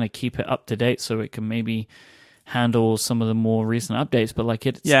to kind of keep it up to date so it can maybe handle some of the more recent updates. But like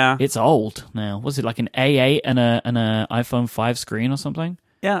it's old now. Was it like an A8 and a iPhone 5 screen or something?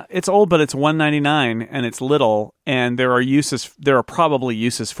 Yeah, it's old, but it's $199 and it's little, and there are probably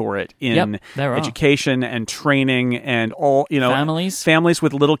uses for it in education and training and all, families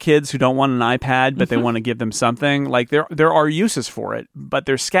with little kids who don't want an iPad, but they want to give them something. Like there are uses for it, but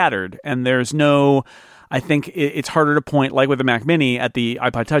they're scattered, and there's no, I think it's harder to point, like with the Mac Mini, at the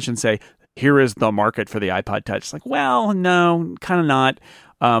iPod Touch and say, here is the market for the iPod Touch. It's like, well, no, kind of not.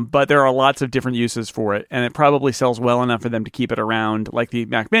 But there are lots of different uses for it, and it probably sells well enough for them to keep it around like the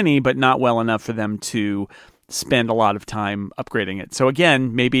Mac Mini, but not well enough for them to spend a lot of time upgrading it. So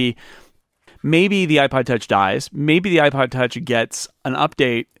again, maybe the iPod Touch dies. Maybe the iPod Touch gets an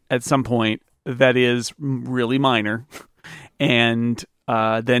update at some point that is really minor and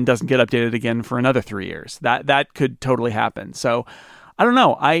then doesn't get updated again for another 3 years. That could totally happen. So I don't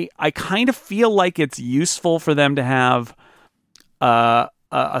know. I kind of feel like it's useful for them to have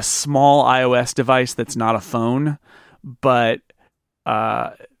a small iOS device that's not a phone, but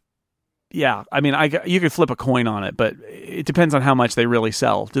yeah, I mean, you could flip a coin on it, but it depends on how much they really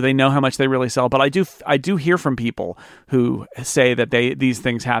sell. Do they know how much they really sell? But I do hear from people who say that these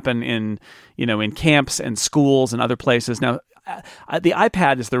things happen in camps and schools and other places. Now, the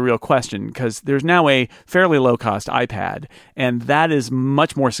iPad is the real question, because there's now a fairly low-cost iPad, and that is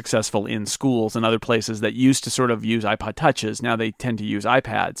much more successful in schools and other places that used to sort of use iPod Touches. Now they tend to use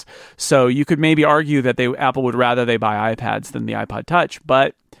iPads. So you could maybe argue that Apple would rather they buy iPads than the iPod Touch,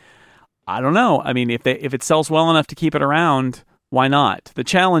 but I don't know. I mean, if it sells well enough to keep it around, why not? The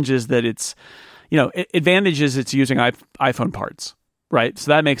challenge is that it's using iPhone parts. Right,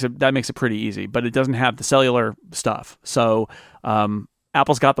 so that makes it pretty easy, but it doesn't have the cellular stuff. So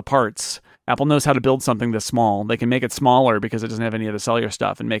Apple's got the parts. Apple knows how to build something this small. They can make it smaller because it doesn't have any of the cellular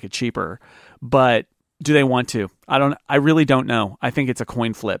stuff and make it cheaper. But do they want to? I really don't know. I think it's a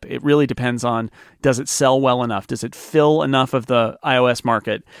coin flip. It really depends on, does it sell well enough? Does it fill enough of the iOS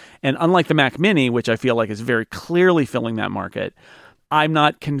market? And unlike the Mac Mini, which I feel like is very clearly filling that market, I'm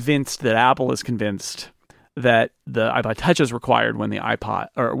not convinced that Apple is convinced that the iPod Touch is required when the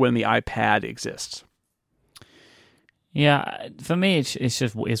iPad exists. Yeah, for me,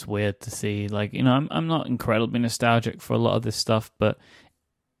 it's weird to see. Like, I'm not incredibly nostalgic for a lot of this stuff, but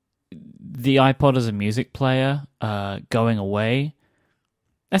the iPod as a music player going away,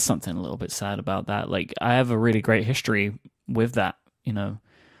 there's something a little bit sad about that. Like, I have a really great history with that.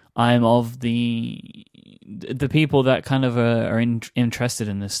 I'm of the people that kind of are interested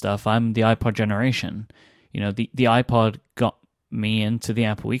in this stuff. I'm the iPod generation. The iPod got me into the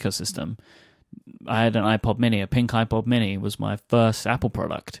Apple ecosystem. I had an iPod Mini. A pink iPod Mini was my first Apple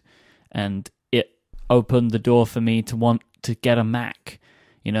product, and it opened the door for me to want to get a Mac.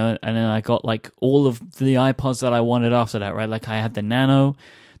 And then I got like all of the iPods that I wanted after that, right? Like I had the Nano.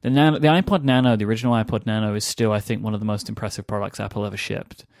 The iPod Nano, the original iPod Nano, is still, I think, one of the most impressive products Apple ever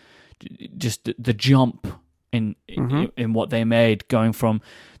shipped. Just the jump in what they made, going from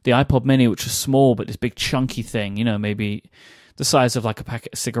the iPod Mini, which was small but this big chunky thing, maybe the size of like a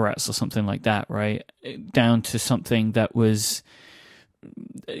packet of cigarettes or something like that, right? Down to something that was,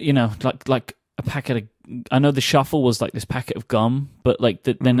 like a packet of. I know the Shuffle was like this packet of gum, but like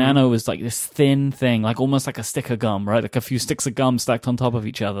the Nano was like this thin thing, like almost like a stick of gum, right? Like a few sticks of gum stacked on top of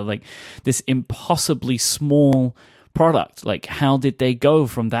each other, like this impossibly small product. Like, how did they go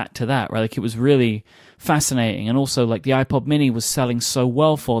from that to that, right? Like, it was really fascinating. And also, like, the iPod Mini was selling so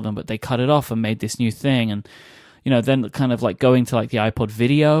well for them, but they cut it off and made this new thing. And then kind of like going to like the iPod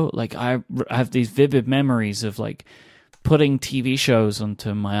Video, like I have these vivid memories of like putting TV shows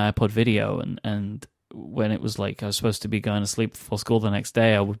onto my iPod Video, and when it was like I was supposed to be going to sleep before school the next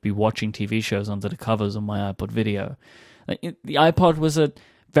day, I would be watching TV shows under the covers on my iPod Video. Like, the iPod was a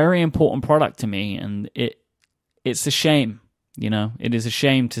very important product to me, and it's a shame, it is a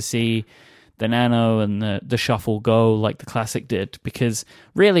shame to see the Nano and the Shuffle go like the Classic did, because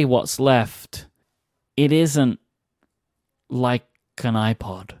really what's left, it isn't like an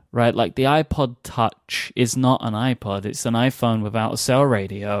iPod, right? Like, the iPod Touch is not an iPod, it's an iPhone without a cell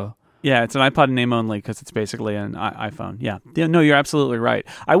radio. Yeah, it's an iPod in name only because it's basically an iPhone. Yeah, no, you're absolutely right.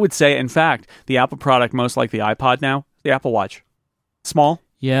 I would say, in fact, the Apple product most like the iPod now, the Apple Watch. Small.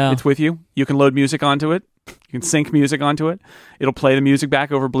 Yeah. It's with you. You can load music onto it. You can sync music onto it. It'll play the music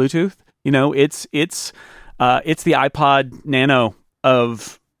back over Bluetooth. It's the iPod Nano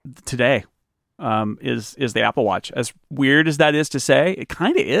of today. Is the Apple Watch. As weird as that is to say, it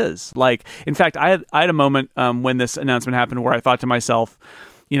kind of is. Like, in fact, I had a moment when this announcement happened where I thought to myself,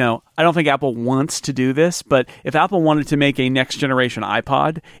 I don't think Apple wants to do this, but if Apple wanted to make a next generation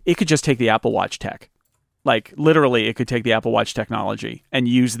iPod, it could just take the Apple Watch tech. Like, literally, it could take the Apple Watch technology and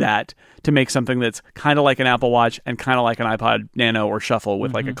use that to make something that's kind of like an Apple Watch and kind of like an iPod Nano or Shuffle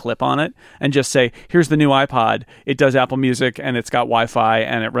with like a clip on it, and just say, here's the new iPod. It does Apple Music, and it's got Wi-Fi,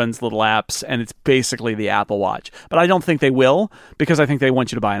 and it runs little apps, and it's basically the Apple Watch. But I don't think they will, because I think they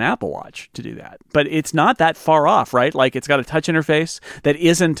want you to buy an Apple Watch to do that. But it's not that far off, right? Like, it's got a touch interface that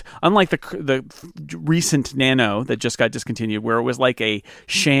isn't, unlike the recent Nano that just got discontinued, where it was like a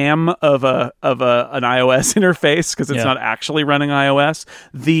sham of an iOS interface because it's not actually running iOS.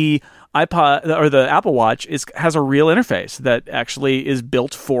 The iPod or the Apple Watch has a real interface that actually is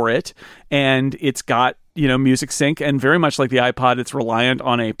built for it, and it's got music sync, and very much like the iPod, it's reliant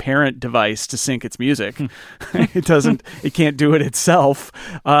on a parent device to sync its music. It can't do it itself,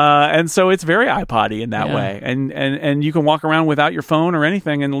 and so it's very iPod-y in that way. And you can walk around without your phone or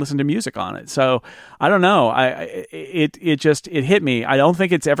anything and listen to music on it. So I don't know. It hit me. I don't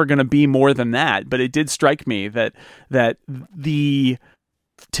think it's ever going to be more than that, but it did strike me that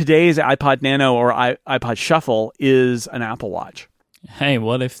today's iPod Nano or iPod Shuffle is an Apple Watch. Hey,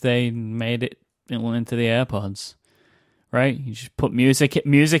 what if they made it into the AirPods? Right? You just put music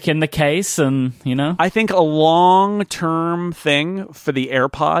in the case, and I think a long-term thing for the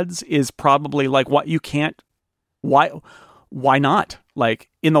AirPods is probably like why not? Like,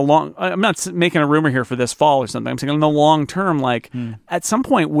 in the long, I'm not making a rumor here for this fall or something. I'm saying in the long term, like at some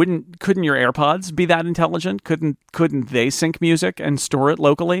point, couldn't your AirPods be that intelligent? Couldn't they sync music and store it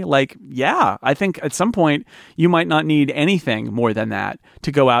locally? Like, yeah, I think at some point you might not need anything more than that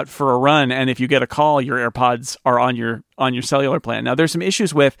to go out for a run. And if you get a call, your AirPods are on your cellular plan. Now, there's some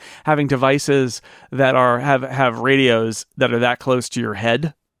issues with having devices that have radios that are that close to your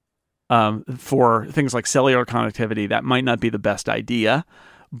head. For things like cellular connectivity, that might not be the best idea,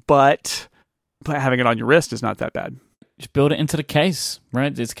 but having it on your wrist is not that bad. Just build it into the case,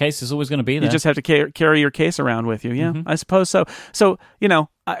 right? This case is always going to be there. You just have to carry your case around with you. Yeah, I suppose so. So,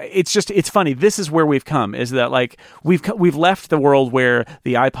 it's funny. This is where we've come, is that like we've left the world where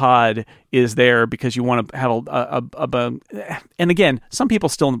the iPod is there because you want to have and again, some people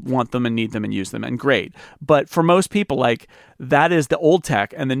still want them and need them and use them, and great. But for most people, like, that is the old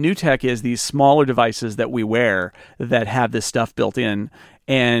tech, and the new tech is these smaller devices that we wear that have this stuff built in.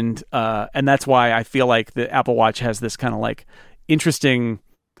 And that's why I feel like the Apple Watch has this kind of like interesting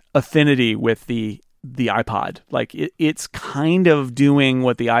affinity with the iPod. Like it's kind of doing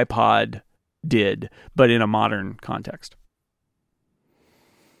what the iPod did, but in a modern context.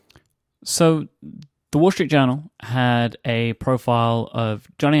 So the Wall Street Journal had a profile of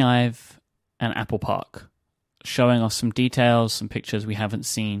Johnny Ive and Apple Park, showing us some details, some pictures we haven't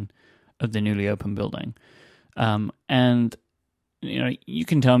seen of the newly open building. And you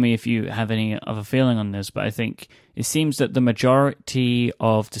can tell me if you have any other feeling on this, but I think it seems that the majority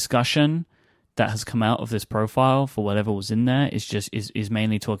of discussion that has come out of this profile for whatever was in there is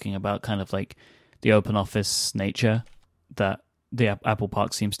mainly talking about kind of like the open office nature that the Apple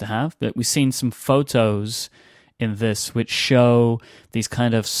Park seems to have. That we've seen some photos in this which show these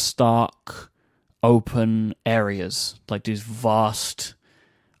kind of stark open areas, like these vast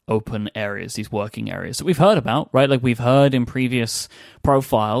open areas, these working areas that we've heard about, right? Like we've heard in previous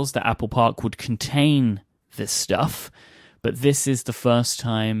profiles that Apple Park would contain this stuff, but this is the first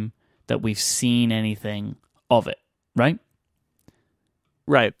time that we've seen anything of it, right?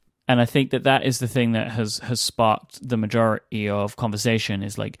 Right. And I think that is the thing that has sparked the majority of conversation,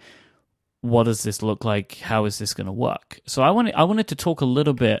 is like, what does this look like? How is this going to work? So I wanted to talk a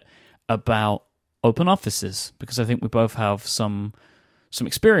little bit about open offices, because I think we both have some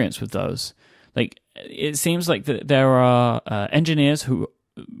experience with those. Like, it seems like that there are engineers who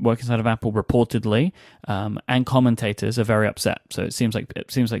work inside of Apple reportedly, and commentators are very upset. So it seems like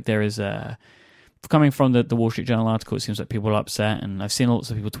there is coming from the Wall Street Journal article, it seems like people are upset, and I've seen lots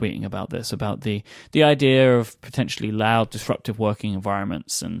of people tweeting about this, about the idea of potentially loud, disruptive working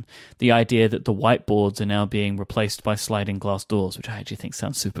environments, and the idea that the whiteboards are now being replaced by sliding glass doors, which I actually think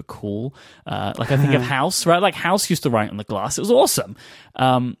sounds super cool. Like I think of House, right? Like House used to write on the glass. It was awesome.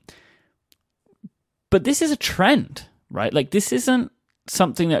 But this is a trend, right? Like this isn't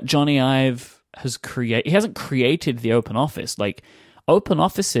something that Johnny Ive has created. He hasn't created the open office. Like open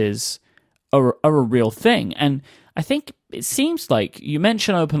offices are a real thing. And I think it seems like you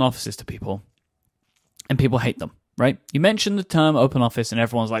mention open offices to people and people hate them, right? You mention the term open office and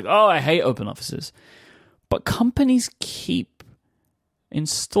everyone's like, oh, I hate open offices. But companies keep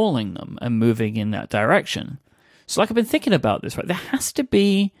installing them and moving in that direction. So like I've been thinking about this, right? There has to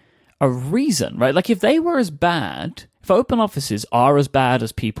be a reason, right? Like if they were as bad, if open offices are as bad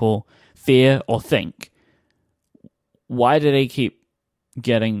as people fear or think, why do they keep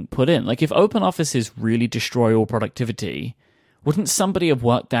getting put in? Like if open offices really destroy all productivity, wouldn't somebody have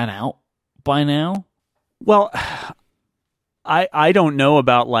worked that out by now? Well, I don't know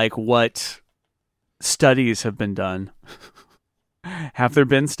about like what studies have been done. Have there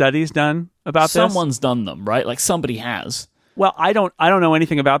been studies done about this? Someone's done them, right? Like somebody has. Well, I don't know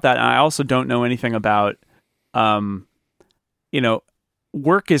anything about that, and I also don't know anything about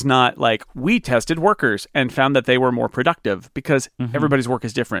work is not like we tested workers and found that they were more productive, because everybody's work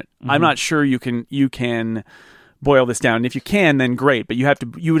is different. I'm not sure you can boil this down. And if you can, then great, but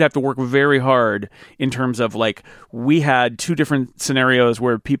you would have to work very hard in terms of like, we had two different scenarios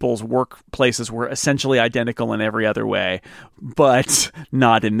where people's workplaces were essentially identical in every other way, but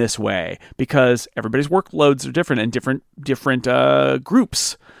not in this way, because everybody's workloads are different and different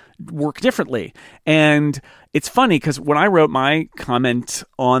groups work differently. And it's funny because when I wrote my comment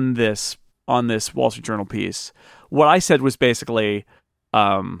on this Wall Street Journal piece, what I said was basically,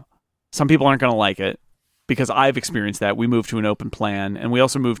 some people aren't going to like it, because I've experienced that. We moved to an open plan, and we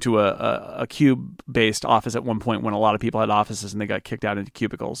also moved to a cube-based office at one point when a lot of people had offices and they got kicked out into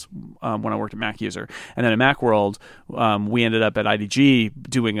cubicles when I worked at Mac User. And then at Macworld, we ended up at IDG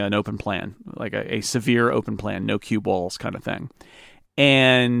doing an open plan, like a severe open plan, no cube walls kind of thing.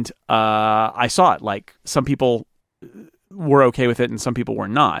 And I saw it. Like some people were okay with it and some people were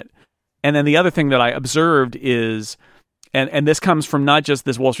not. And then the other thing that I observed is, and this comes from not just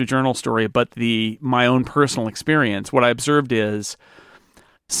this Wall Street Journal story, but my own personal experience. What I observed is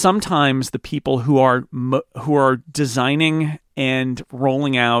sometimes the people who are designing and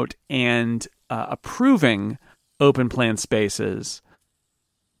rolling out and approving open plan spaces,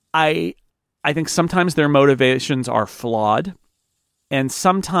 I think sometimes their motivations are flawed. And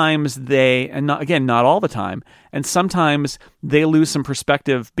sometimes not all the time, and sometimes they lose some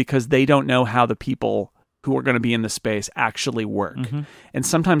perspective because they don't know how the people who are going to be in the space actually work. And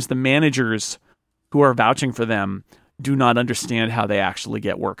sometimes the managers who are vouching for them do not understand how they actually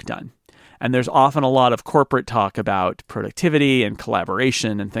get work done. And there's often a lot of corporate talk about productivity and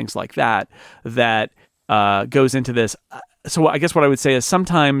collaboration and things like that goes into this. So I guess what I would say is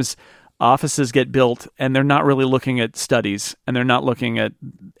sometimes offices get built and they're not really looking at studies and they're not looking at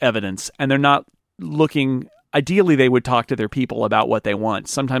evidence and they're not looking. Ideally, they would talk to their people about what they want.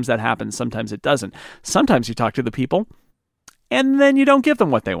 Sometimes that happens. Sometimes it doesn't. Sometimes you talk to the people and then you don't give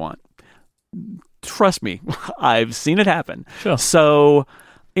them what they want. Trust me, I've seen it happen. Sure. So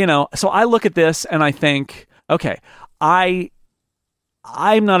I look at this and I think, okay, I'm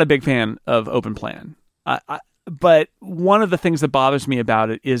not a big fan of open plan. But one of the things that bothers me about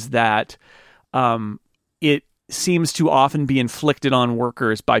it is that it seems to often be inflicted on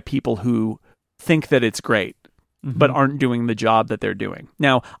workers by people who think that it's great, but aren't doing the job that they're doing.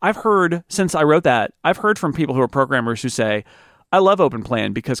 Now, I've heard, since I wrote that, I've heard from people who are programmers who say, I love open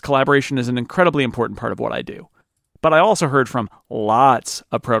plan because collaboration is an incredibly important part of what I do. But I also heard from lots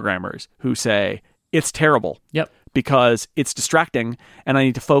of programmers who say, it's terrible. Yep. Because it's distracting and I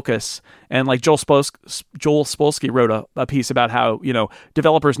need to focus. And like Joel Spolsky wrote a piece about how,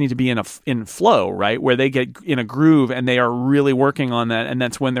 developers need to be in flow, right? Where they get in a groove and they are really working on that. And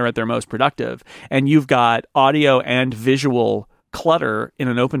that's when they're at their most productive. And you've got audio and visual clutter in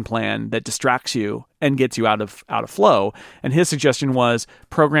an open plan that distracts you and gets you out of flow. And his suggestion was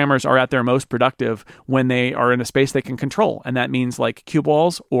programmers are at their most productive when they are in a space they can control. And that means like cube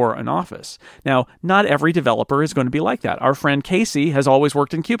walls or an office. Now, not every developer is going to be like that. Our friend Casey has always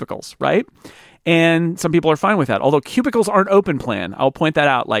worked in cubicles, right? And some people are fine with that. Although cubicles aren't open plan. I'll point that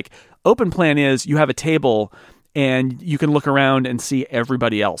out. Like open plan is you have a table and you can look around and see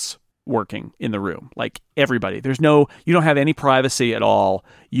everybody else working in the room, like everybody. You don't have any privacy at all.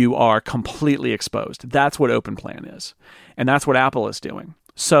 You are completely exposed. That's what open plan is. And that's what Apple is doing.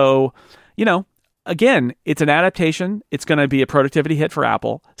 So, again, it's an adaptation. It's going to be a productivity hit for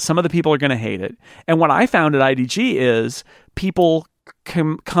Apple. Some of the people are going to hate it. And what I found at IDG is people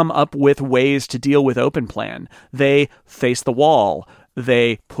come up with ways to deal with open plan. They face the wall.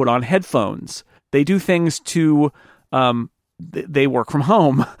 They put on headphones. They do things to they work from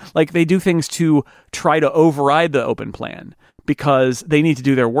home. Like they do things to try to override the open plan because they need to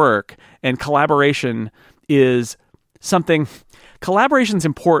do their work. And collaboration is something. Collaboration's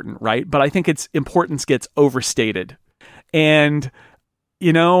important, right? But I think its importance gets overstated. And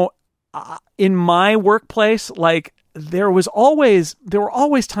in my workplace, like there were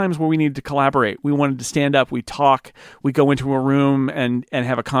always times where we needed to collaborate. We wanted to stand up, we talk, we go into a room and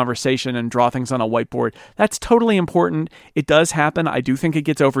have a conversation and draw things on a whiteboard. That's totally important. It does happen. I do think it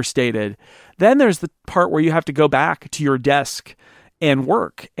gets overstated. Then there's the part where you have to go back to your desk and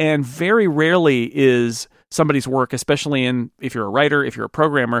work. And very rarely is somebody's work, especially if you're a writer, if you're a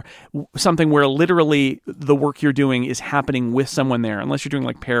programmer, something where literally the work you're doing is happening with someone there, unless you're doing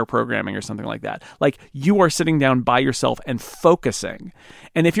like pair programming or something like that. Like you are sitting down by yourself and focusing.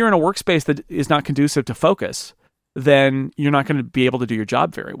 And if you're in a workspace that is not conducive to focus, then you're not going to be able to do your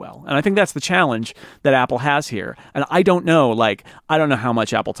job very well. And I think that's the challenge that Apple has here. And I don't know how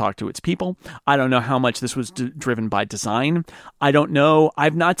much Apple talked to its people. I don't know how much this was driven by design. I don't know.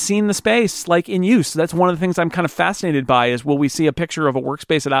 I've not seen the space like in use. That's one of the things I'm kind of fascinated by is will we see a picture of a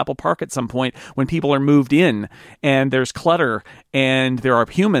workspace at Apple Park at some point when people are moved in and there's clutter and there are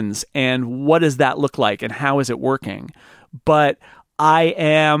humans and what does that look like and how is it working? But I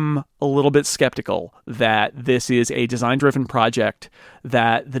am a little bit skeptical that this is a design-driven project,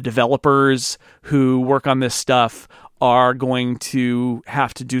 that the developers who work on this stuff are going to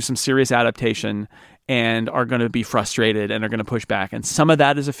have to do some serious adaptation and are going to be frustrated and are going to push back. And some of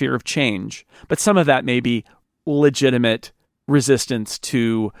that is a fear of change, but some of that may be legitimate resistance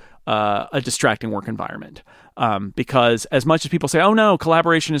to a distracting work environment. Because as much as people say, oh no,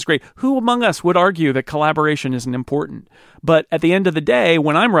 collaboration is great, who among us would argue that collaboration isn't important? But at the end of the day,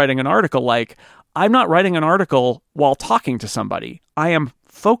 when I'm writing an article, like I'm not writing an article while talking to somebody. I am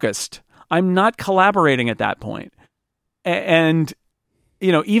focused. I'm not collaborating at that point. And,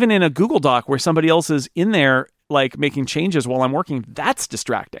 even in a Google Doc where somebody else is in there, like making changes while I'm working, that's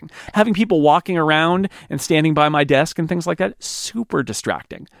distracting. Having people walking around and standing by my desk and things like that, super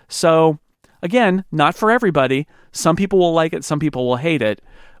distracting. So again, not for everybody. Some people will like it. Some people will hate it.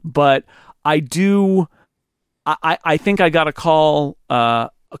 But I think I got to call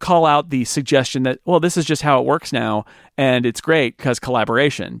out the suggestion that, well, this is just how it works now. And it's great because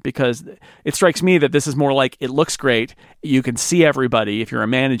collaboration, because it strikes me that this is more like it looks great. You can see everybody if you're a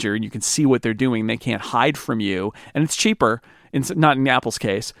manager and you can see what they're doing. They can't hide from you. And it's cheaper. Not in Apple's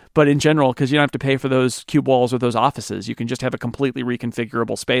case, but in general, because you don't have to pay for those cube walls or those offices. You can just have a completely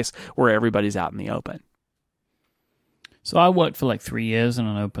reconfigurable space where everybody's out in the open. So I worked for like 3 years in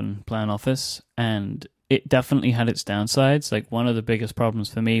an open plan office, and it definitely had its downsides. Like, one of the biggest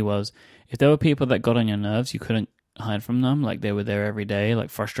problems for me was if there were people that got on your nerves, you couldn't hide from them. Like, they were there every day, like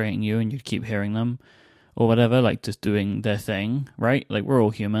frustrating you, and you'd keep hearing them or whatever, like just doing their thing, right? Like, we're all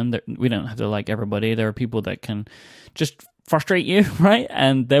human. We don't have to like everybody. There are people that can just frustrate you, right?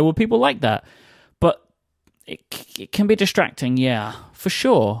 And there were people like that. But it can be distracting, yeah, for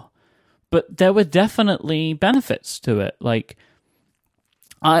sure. But there were definitely benefits to it. Like,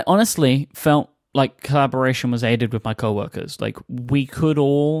 I honestly felt like collaboration was aided with my coworkers. Like, we could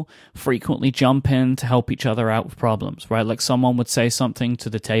all frequently jump in to help each other out with problems, right? Like, someone would say something to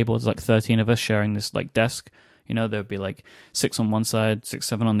the table. There's like 13 of us sharing this like desk. You know, there'd be like 6 on one side, 6,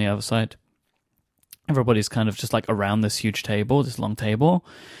 7 on the other side. Everybody's kind of just like around this huge table, this long table.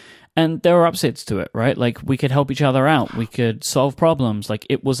 And there were upsides to it, right? Like, we could help each other out. We could solve problems. Like,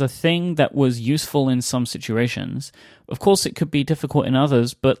 it was a thing that was useful in some situations. Of course, it could be difficult in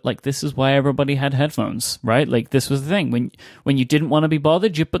others, but like, this is why everybody had headphones, right? Like, this was the thing. When you didn't want to be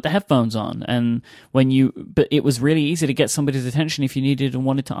bothered, you put the headphones on. And but it was really easy to get somebody's attention if you needed and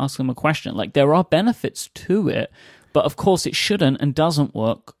wanted to ask them a question. Like, there are benefits to it, but of course it shouldn't and doesn't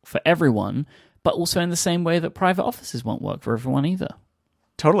work for everyone, but also in the same way that private offices won't work for everyone either.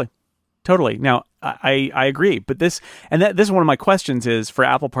 Totally. Now, I agree, but this is one of my questions is for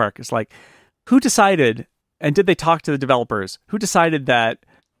Apple Park. It's like, who decided, and did they talk to the developers? Who decided that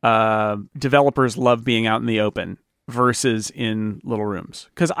developers love being out in the open versus in little rooms?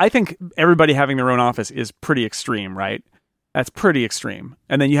 Because I think everybody having their own office is pretty extreme, right? That's pretty extreme.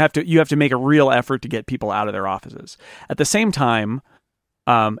 And then you have to make a real effort to get people out of their offices. At the same time,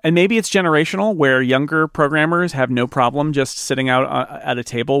 and maybe it's generational, where younger programmers have no problem just sitting out at a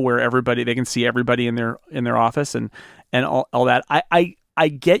table where they can see everybody in their office and all that. I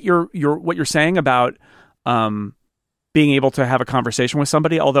get your what you're saying about being able to have a conversation with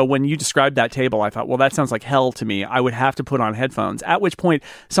somebody. Although when you described that table, I thought, well, that sounds like hell to me. I would have to put on headphones, at which point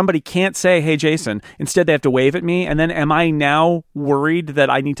somebody can't say, hey, Jason. Instead, they have to wave at me. And then am I now worried that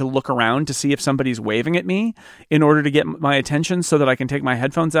I need to look around to see if somebody's waving at me in order to get my attention so that I can take my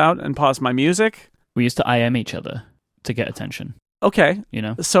headphones out and pause my music? We used to IM each other to get attention. Okay. You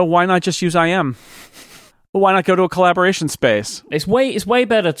know? So why not just use IM? Well, why not go to a collaboration space? It's way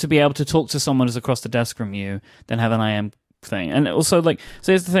better to be able to talk to someone who's across the desk from you than have an IM thing. And also, like,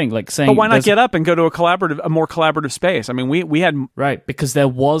 so here's the thing, like saying, but why not get up and go to a more collaborative space? I mean, we had right, because there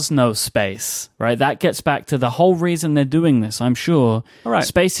was no space, right? That gets back to the whole reason they're doing this. I'm sure. All right.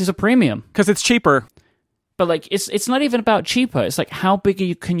 Space is a premium because it's cheaper. But like, it's not even about cheaper. It's like, how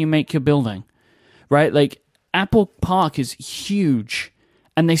big can you make your building, right? Like, Apple Park is huge,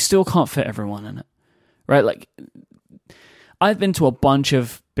 and they still can't fit everyone in it. Right, like, I've been to a bunch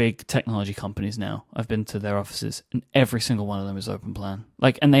of big technology companies now. I've been to their offices, and every single one of them is open plan.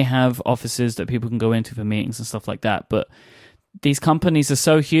 Like, and they have offices that people can go into for meetings and stuff like that. But these companies are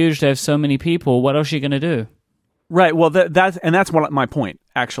so huge; they have so many people. What else are you going to do? Right. Well, that's what my point.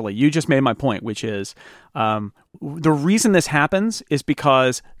 Actually, you just made my point, which is the reason this happens is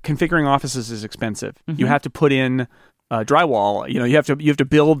because configuring offices is expensive. Mm-hmm. You have to put in drywall. You know, you have to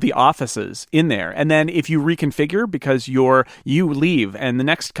build the offices in there, and then if you reconfigure because you leave and the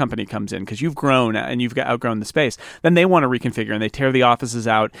next company comes in because you've grown and you've outgrown the space, then they want to reconfigure and they tear the offices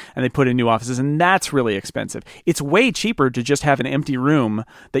out and they put in new offices, and that's really expensive. It's way cheaper to just have an empty room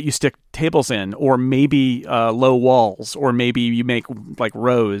that you stick tables in, or maybe low walls, or maybe you make like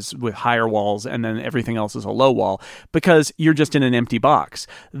rows with higher walls and then everything else is a low wall because you're just in an empty box.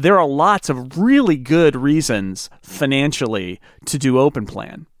 There are lots of really good reasons financially to do open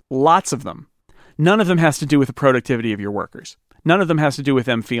plan. Lots of them. None of them has to do with the productivity of your workers. None of them has to do with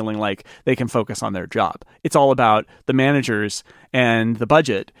them feeling like they can focus on their job. It's all about the managers and the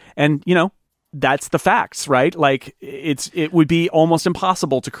budget. And, you know, that's the facts, right? Like, it would be almost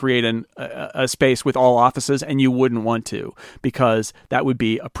impossible to create a space with all offices, and you wouldn't want to, because that would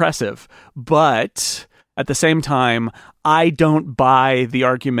be oppressive. But at the same time, I don't buy the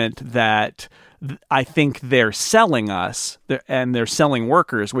argument that I think they're selling us and they're selling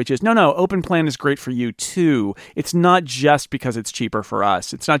workers, which is, no, open plan is great for you too. It's not just because it's cheaper for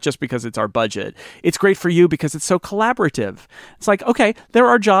us. It's not just because it's our budget. It's great for you because it's so collaborative. It's like, okay, there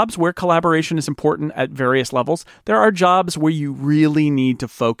are jobs where collaboration is important at various levels. There are jobs where you really need to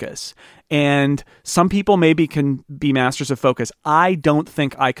focus. And some people maybe can be masters of focus. I don't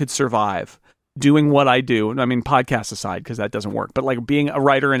think I could survive doing what I do, I mean, podcasts aside, because that doesn't work, but like being a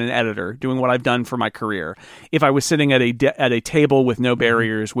writer and an editor, doing what I've done for my career, if I was sitting at a table with no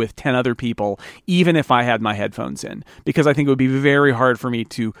barriers with 10 other people, even if I had my headphones in, because I think it would be very hard for me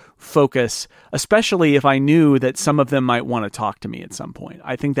to focus, especially if I knew that some of them might want to talk to me at some point.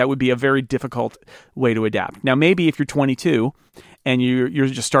 I think that would be a very difficult way to adapt. Now, maybe if you're 22 and you're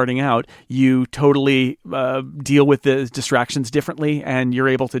just starting out, you totally deal with the distractions differently, and you're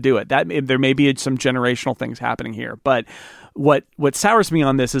able to do it. That there may be some generational things happening here, but what sours me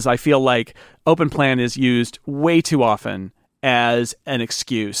on this is I feel like open plan is used way too often as an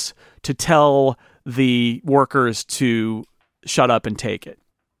excuse to tell the workers to shut up and take it,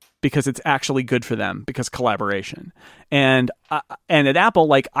 because it's actually good for them, because collaboration. And at Apple,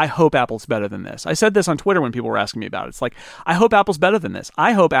 like, I hope Apple's better than this. I said this on Twitter when people were asking me about it. It's like, I hope Apple's better than this.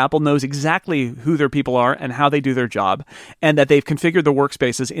 I hope Apple knows exactly who their people are and how they do their job, and that they've configured the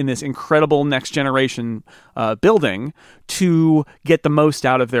workspaces in this incredible next generation building to get the most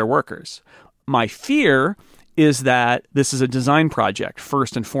out of their workers. My fear is that this is a design project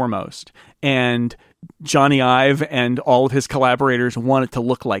first and foremost, and Johnny Ive and all of his collaborators want it to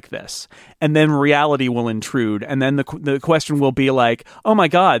look like this. And then reality will intrude. And then the question will be like, oh my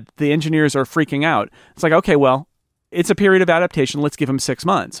God, the engineers are freaking out. It's like, okay, well, it's a period of adaptation. Let's give them 6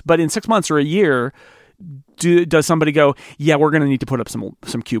 months. But in 6 months or a year, does somebody go, yeah, we're going to need to put up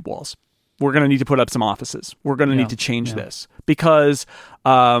some cube walls. We're going to need to put up some offices. We're going to need to change this. Because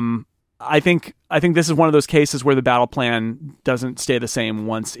I think this is one of those cases where the battle plan doesn't stay the same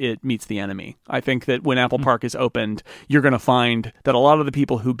once it meets the enemy. I think that when Apple Park is opened, you're going to find that a lot of the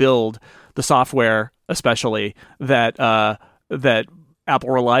people who build the software, especially that Apple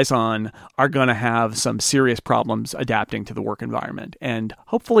relies on, are going to have some serious problems adapting to the work environment. And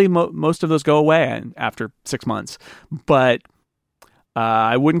hopefully most of those go away after 6 months. But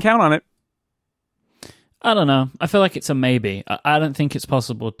I wouldn't count on it. I don't know. I feel like it's a maybe. I don't think it's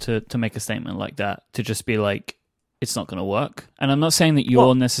possible to make a statement like that, to just be like, it's not going to work. And I'm not saying that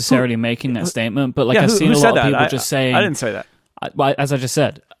you're necessarily making that statement, but like I've seen a lot of people just saying... I didn't say that. As I just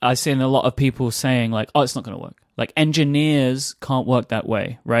said, I've seen a lot of people saying like, oh, it's not going to work. Like, engineers can't work that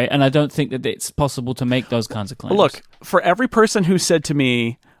way, right? And I don't think that it's possible to make those kinds of claims. Look, for every person who said to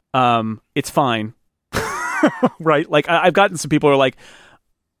me, it's fine, right? Like, I've gotten some people who are like,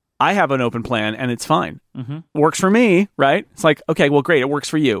 I have an open plan and it's fine. Mm-hmm. Works for me, right? It's like, okay, well, great. It works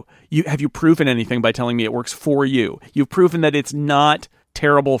for you. Have you proven anything by telling me it works for you? You've proven that it's not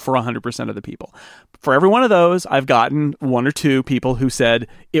terrible for 100% of the people. For every one of those, I've gotten one or two people who said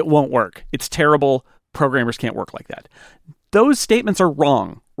it won't work. It's terrible. Programmers can't work like that. Those statements are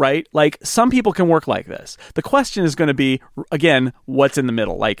wrong, right? Like, some people can work like this. The question is going to be, again, what's in the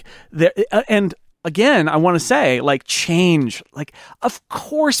middle? Like, and again, I want to say, like, change. Like, of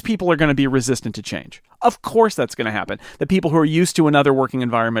course people are going to be resistant to change. Of course that's going to happen. The people who are used to another working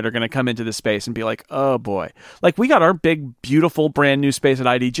environment are going to come into this space and be like, oh boy. Like, we got our big, beautiful, brand new space at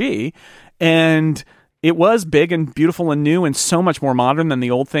IDG, and it was big and beautiful and new and so much more modern than the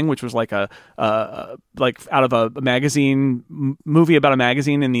old thing, which was like like out of a magazine movie about a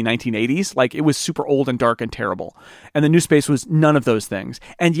magazine in the 1980s. Like, it was super old and dark and terrible. And the new space was none of those things.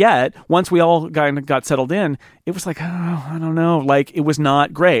 And yet, once we all got settled in, it was like, oh, I don't know. Like, it was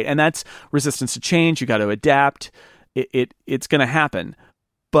not great. And that's resistance to change. You got to adapt. It's going to happen.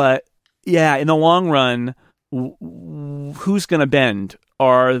 But yeah, in the long run, who's going to bend?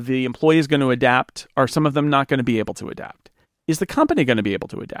 Are the employees going to adapt? Are some of them not going to be able to adapt? Is the company going to be able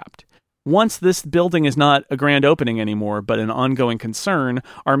to adapt? Once this building is not a grand opening anymore, but an ongoing concern,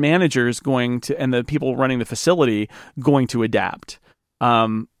 are managers going to, and the people running the facility, going to adapt?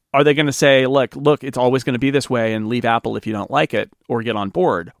 Are they going to say, look, it's always going to be this way and leave Apple if you don't like it, or get on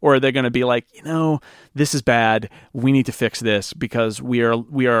board? Or are they going to be like, this is bad. We need to fix this because we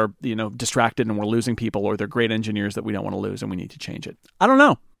are distracted and we're losing people, or they're great engineers that we don't want to lose and we need to change it? I don't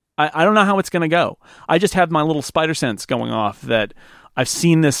know. I don't know how it's going to go. I just have my little spider sense going off that I've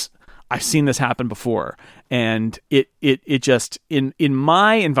seen this happen before. And it just, in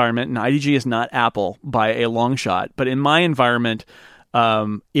my environment, and IDG is not Apple by a long shot, but in my environment,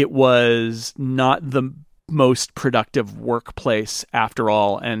 it was not the most productive workplace after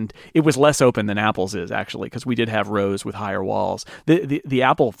all, and it was less open than Apple's is, actually, because we did have rows with higher walls. The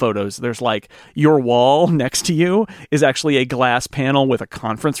Apple photos, there's like your wall next to you is actually a glass panel with a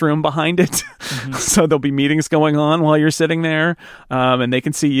conference room behind it. Mm-hmm. So there'll be meetings going on while you're sitting there, and they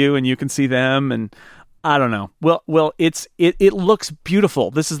can see you and you can see them, and I don't know. Well, it looks beautiful.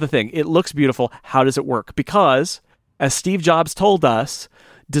 This is the thing. It looks beautiful. How does it work? Because, as Steve Jobs told us,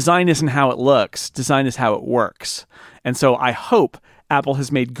 design isn't how it looks. Design is how it works. And so I hope Apple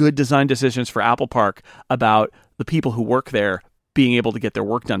has made good design decisions for Apple Park about the people who work there being able to get their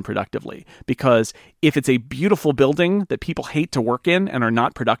work done productively. Because if it's a beautiful building that people hate to work in and are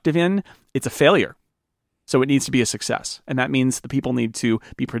not productive in, it's a failure. So it needs to be a success. And that means the people need to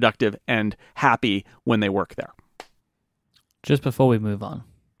be productive and happy when they work there. Just before we move on,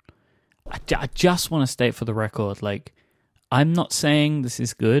 I just want to state for the record, like, I'm not saying this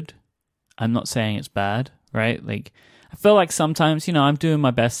is good. I'm not saying it's bad, right? Like, I feel like sometimes, I'm doing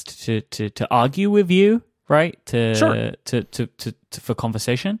my best to argue with you, right? Sure. For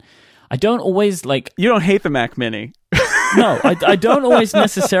conversation. I don't always like. You don't hate the Mac Mini. No, I don't always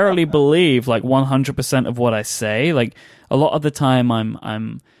necessarily believe like 100% of what I say. Like, a lot of the time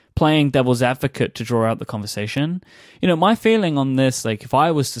I'm playing devil's advocate to draw out the conversation. My feeling on this, like, if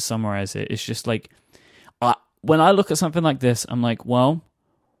I was to summarize it, it's just like, when I look at something like this, I'm like, well,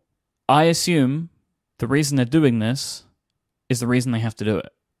 I assume the reason they're doing this is the reason they have to do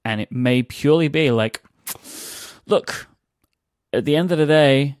it. And it may purely be like, look, at the end of the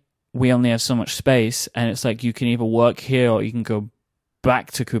day, we only have so much space, and it's like you can either work here or you can go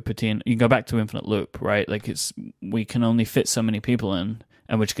back to Cupertino. You can go back to Infinite Loop, right? Like, we can only fit so many people in,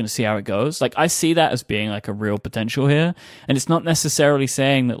 and we're just going to see how it goes. Like, I see that as being like a real potential here, and it's not necessarily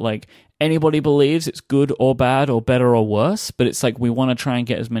saying that like anybody believes it's good or bad or better or worse, but it's like we want to try and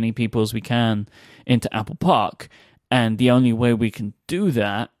get as many people as we can into Apple Park, and the only way we can do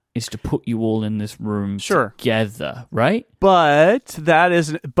that is to put you all in this room together, right? But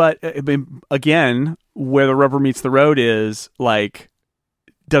I mean, again, where the rubber meets the road is like,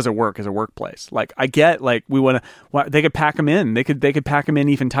 does it work as a workplace? Like, I get, like, they could pack them in. They could pack them in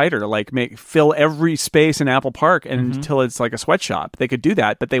even tighter. Like, fill every space in Apple Park until it's like a sweatshop. They could do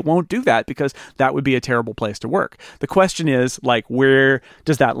that, but they won't do that because that would be a terrible place to work. The question is, like, where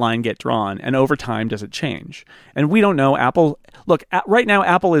does that line get drawn? And over time, does it change? And we don't know. Right now,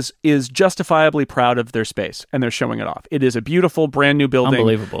 Apple is justifiably proud of their space, and they're showing it off. It is a beautiful, brand new building.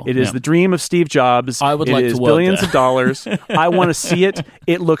 Unbelievable. It is the dream of Steve Jobs. I would like to work billions there. of dollars. I want to see it.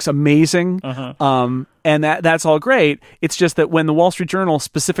 It looks amazing. And that's all great. It's just that when the Wall Street Journal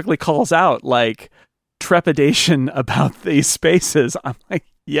specifically calls out like trepidation about these spaces, I'm like,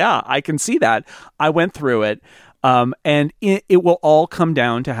 yeah, I can see that. I went through it. And it will all come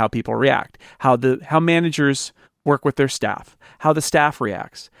down to how people react, how managers work with their staff, how the staff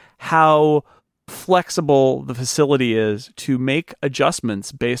reacts, how flexible the facility is to make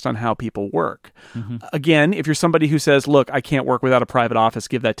adjustments based on how people work. Again, if you're somebody who says, look, I can't work without a private office,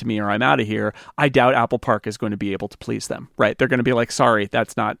 give that to me or I'm out of here, I doubt Apple Park is going to be able to please them, right? They're going to be like, sorry,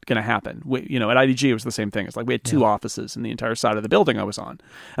 that's not going to happen. At IDG, it was the same thing. It's like we had two offices in the entire side of the building I was on.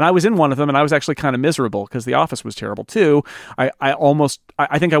 And I was in one of them, and I was actually kind of miserable because the office was terrible too. I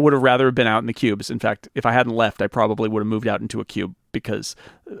think I would have rather been out in the cubes. In fact, if I hadn't left, I probably would have moved out into a cube because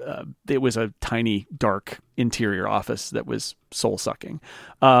it was a tiny, dark interior office that was soul-sucking.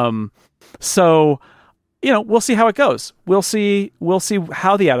 So, we'll see how it goes. We'll see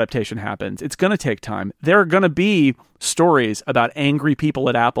how the adaptation happens. It's going to take time. There are going to be stories about angry people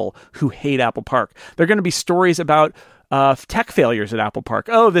at Apple who hate Apple Park. There are going to be stories about tech failures at Apple Park.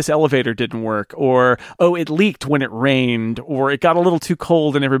 Oh, this elevator didn't work, or oh, it leaked when it rained, or it got a little too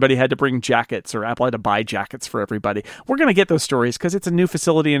cold and everybody had to bring jackets, or Apple had to buy jackets for everybody. We're going to get those stories because it's a new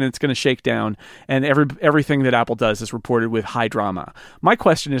facility and it's going to shake down, and everything that Apple does is reported with high drama. My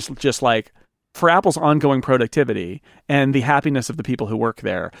question is just like, for Apple's ongoing productivity and the happiness of the people who work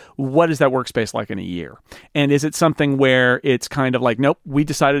there, what is that workspace like in a year? And is it something where it's kind of like, nope, we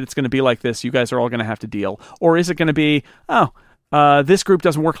decided it's going to be like this, you guys are all going to have to deal? Or is it going to be, this group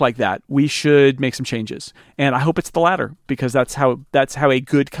doesn't work like that, we should make some changes? And I hope it's the latter, because that's how a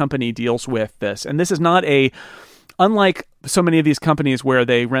good company deals with this. And this is not unlike so many of these companies where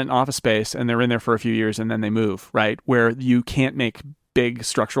they rent office space and they're in there for a few years and then they move, right? Where you can't make big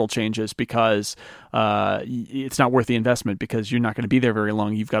structural changes because it's not worth the investment because you're not going to be there very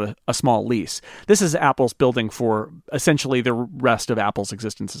long. You've got a small lease. This is Apple's building for essentially the rest of Apple's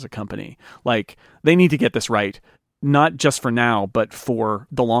existence as a company. Like, they need to get this right, not just for now, but for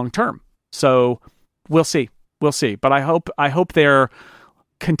the long term. So we'll see. But I hope they're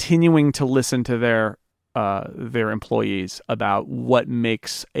continuing to listen to their employees about what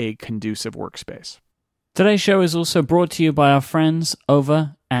makes a conducive workspace. Today's show is also brought to you by our friends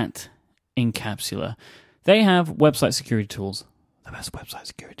over at Incapsula. They have website security tools, the best website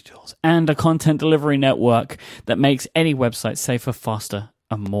security tools, and a content delivery network that makes any website safer, faster,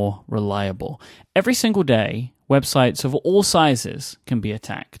 and more reliable. Every single day, websites of all sizes can be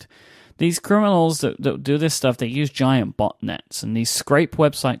attacked. These criminals that do this stuff, they use giant botnets and these scrape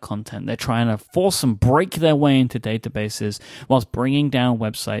website content. They're trying to force and break their way into databases whilst bringing down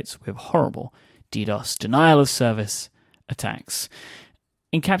websites with horrible DDoS, denial of service attacks.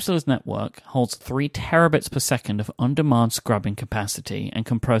 Incapsula's network holds 3 terabits per second of on-demand scrubbing capacity and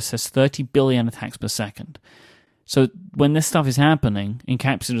can process 30 billion attacks per second. So when this stuff is happening,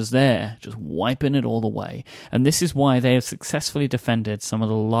 Incapsula's there, just wiping it all away. And this is why they have successfully defended some of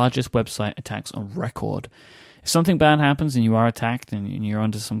the largest website attacks on record. If something bad happens and you are attacked and you're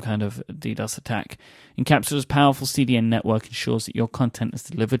under some kind of DDoS attack, Incapsula's powerful CDN network ensures that your content is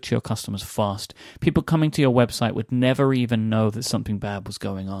delivered to your customers fast. People coming to your website would never even know that something bad was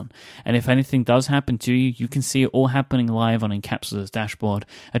going on. And if anything does happen to you, you can see it all happening live on Incapsula's dashboard,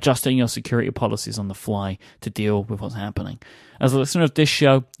 adjusting your security policies on the fly to deal with what's happening. As a listener of this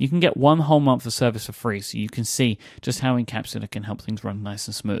show, you can get 1 whole month of service for free, so you can see just how Incapsula can help things run nice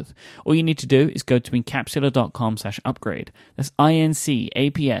and smooth. All you need to do is go to incapsula.com/upgrade. That's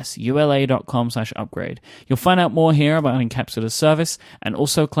incapsula.com/upgrade. You'll find out more here about Incapsula's service and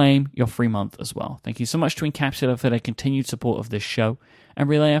also claim your free month as well. Thank you so much to Incapsula for their continued support of this show and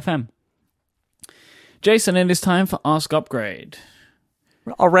Relay FM. Jason, it is time for Ask Upgrade.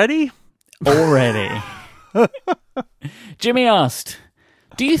 Already? Jimmy asked,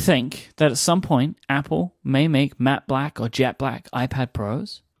 do you think that at some point Apple may make matte black or jet black iPad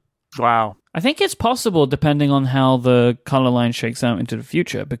Pros? Wow. I think it's possible depending on how the color line shakes out into the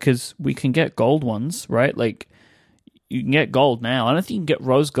future, because we can get gold ones, right? Like, you can get gold now. I don't think you can get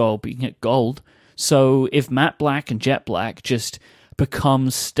rose gold, but you can get gold. So if matte black and jet black just become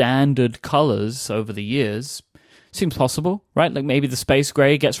standard colors over the years, seems possible, right? Like maybe the space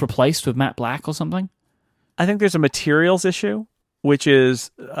gray gets replaced with matte black or something. I think there's a materials issue, which is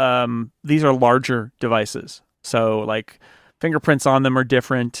these are larger devices. So like fingerprints on them are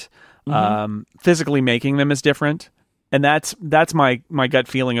different. Physically making them is different. And that's my gut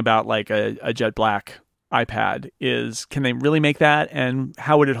feeling about like a jet black iPad is, can they really make that? And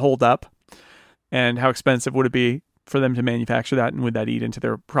how would it hold up? And how expensive would it be for them to manufacture that? And would that eat into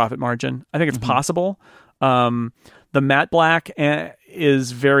their profit margin? I think it's possible. The matte black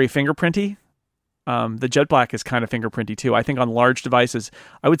is very fingerprinty. The jet black is kind of fingerprinty too. I think on large devices,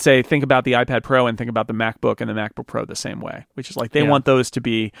 I would say think about the iPad Pro and think about the MacBook and the MacBook Pro the same way, which is like they want those to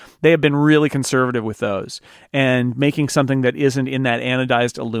be, they have been really conservative with those. And making something that isn't in that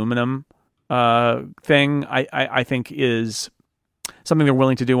anodized aluminum thing, I think is something they're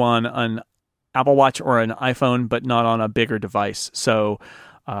willing to do on an Apple Watch or an iPhone, but not on a bigger device. So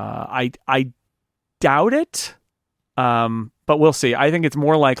I doubt it, but we'll see. I think it's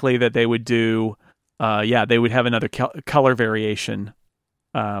more likely that they would do... they would have another color variation,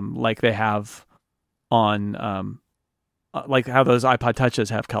 like they have on, like how those iPod Touches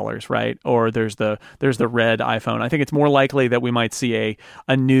have colors, right? Or there's the red iPhone. I think it's more likely that we might see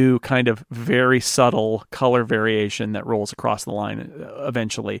a new kind of very subtle color variation that rolls across the line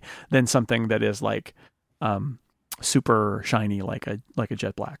eventually, than something that is like super shiny, like a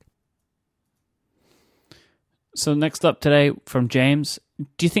jet black. So next up today from James,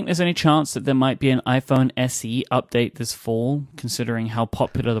 do you think there's any chance that there might be an iPhone SE update this fall, considering how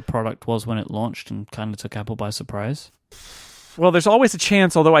popular the product was when it launched and kind of took Apple by surprise? Well, there's always a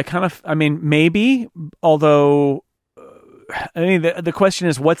chance, although maybe, although, the question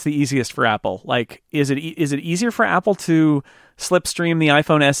is, what's the easiest for Apple? Like, is it easier for Apple to slipstream the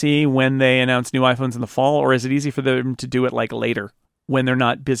iPhone SE when they announce new iPhones in the fall, or is it easy for them to do it like later, when they're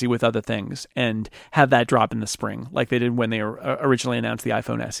not busy with other things, and have that drop in the spring like they did when they originally announced the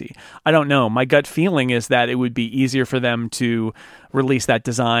iPhone SE? I don't know. My gut feeling is that it would be easier for them to release that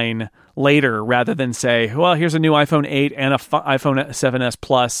design later rather than say, well, here's a new iPhone 8 and iPhone 7S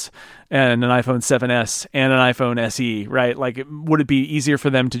Plus and an iPhone 7S and an iPhone SE, right? Like, would it be easier for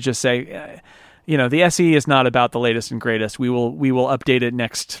them to just say, the SE is not about the latest and greatest. We will update it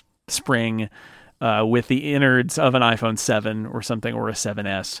next spring with the innards of an iPhone 7 or something, or a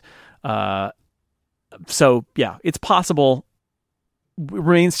 7S. So, yeah, it's possible. It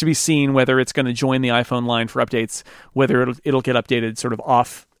remains to be seen whether it's going to join the iPhone line for updates, whether it'll get updated sort of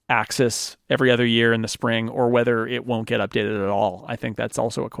off axis every other year in the spring, or whether it won't get updated at all. I think that's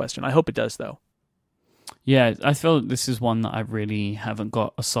also a question. I hope it does, though. Yeah, I feel this is one that I really haven't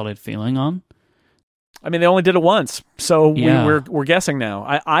got a solid feeling on. I mean, they only did it once, so Yeah. we're guessing now.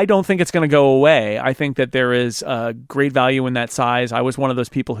 I don't think it's going to go away. I think that there is great value in that size. I was one of those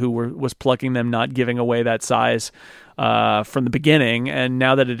people who was plugging them, not giving away that size from the beginning. And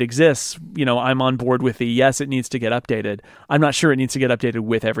now that it exists, I'm on board with the yes, it needs to get updated. I'm not sure it needs to get updated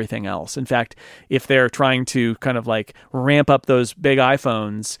with everything else. In fact, if they're trying to kind of like ramp up those big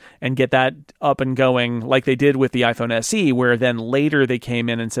iPhones and get that up and going like they did with the iPhone SE, where then later they came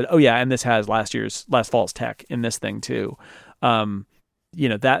in and said, oh yeah, and this has last fall's tech in this thing too.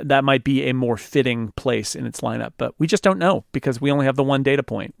 That might be a more fitting place in its lineup, but we just don't know because we only have the one data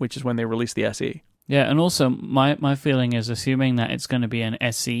point, which is when they released the SE. Yeah, and also my feeling is assuming that it's going to be an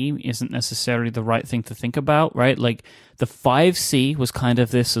SE isn't necessarily the right thing to think about, right? Like the 5C was kind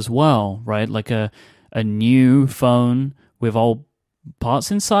of this as well, right? Like a new phone with all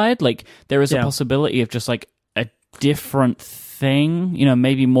parts inside. Like there is a possibility of just like a different thing,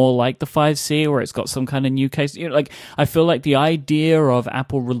 maybe more like the 5C where it's got some kind of new case. Like I feel like the idea of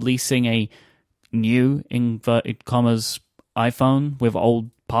Apple releasing a new inverted commas iPhone with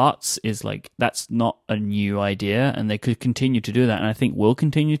old parts is like that's not a new idea, and they could continue to do that, and I think will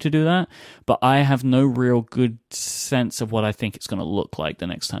continue to do that, but I have no real good sense of what I think it's going to look like the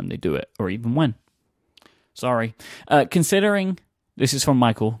next time they do it, or even when. Sorry. Considering this is from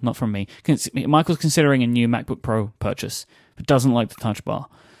Michael, not from me. Michael's considering a new MacBook Pro purchase but doesn't like the touch bar.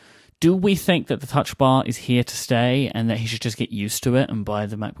 Do we think that the touch bar is here to stay and that he should just get used to it and buy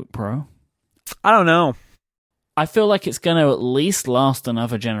the MacBook Pro? I don't know. I feel like it's going to at least last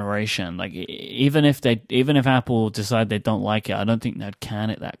another generation. Like even if Apple decide they don't like it, I don't think they'd can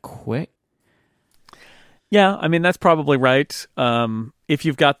it that quick. Yeah, I mean that's probably right. If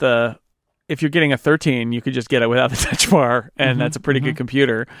you're getting a 13, you could just get it without the touch bar, and that's a pretty good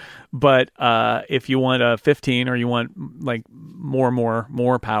computer. But if you want a 15 or you want like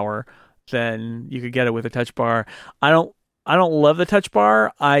more power, then you could get it with a touch bar. I don't love the touch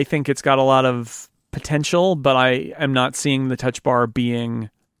bar. I think it's got a lot of potential, but I am not seeing the touch bar being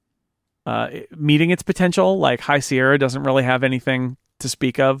meeting its potential. Like High Sierra doesn't really have anything to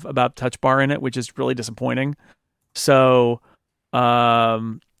speak of about touch bar in it, which is really disappointing. So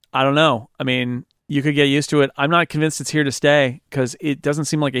I don't know. I mean, you could get used to it. I'm not convinced it's here to stay because it doesn't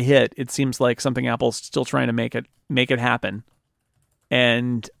seem like a hit. It seems like something Apple's still trying to make it happen,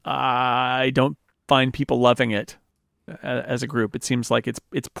 and I don't find people loving it as a group. It seems like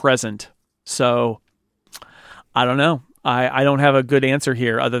it's present. So I don't know. I don't have a good answer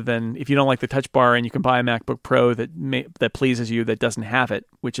here other than if you don't like the touch bar and you can buy a MacBook Pro that pleases you that doesn't have it,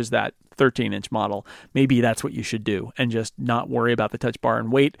 which is that 13-inch model, maybe that's what you should do and just not worry about the touch bar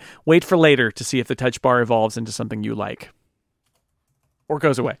and wait for later to see if the touch bar evolves into something you like or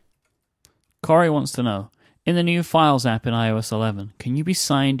goes away. Corey wants to know, in the new Files app in iOS 11, can you be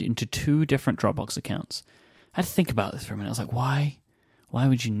signed into 2 different Dropbox accounts? I had to think about this for a minute. I was like, why? Why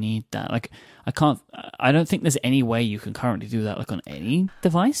would you need that? Like, I don't think there's any way you can currently do that, like, on any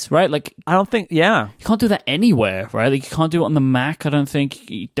device, right? Like, I don't think, you can't do that anywhere, right? Like, you can't do it on the Mac, I don't think.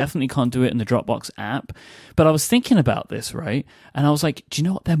 You definitely can't do it in the Dropbox app. But I was thinking about this, right? And I was like, do you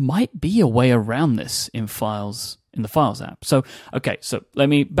know what? There might be a way around this in the Files app. So, okay, so let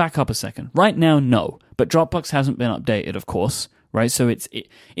me back up a second. Right now, no. But Dropbox hasn't been updated, of course. Right, so it's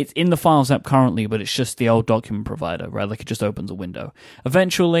in the Files app currently, but it's just the old document provider, right? Like it just opens a window.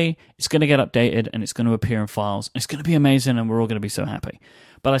 Eventually, it's going to get updated and it's going to appear in Files. It's going to be amazing, and we're all going to be so happy.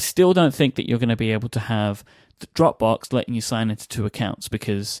 But I still don't think that you're going to be able to have the Dropbox letting you sign into 2 accounts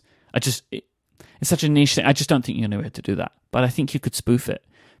because it's such a niche thing. I just don't think you're going to be able to do that. But I think you could spoof it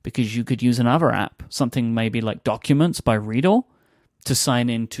because you could use another app, something maybe like Documents by Reader, to sign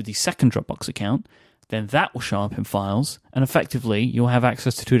into the second Dropbox account. Then that will show up in Files, and effectively you'll have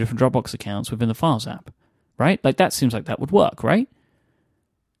access to 2 different Dropbox accounts within the Files app, right? Like that seems like that would work, right?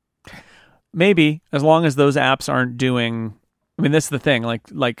 Maybe, as long as those apps aren't doing. I mean, this is the thing. Like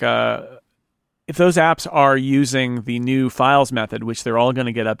if those apps are using the new Files method, which they're all going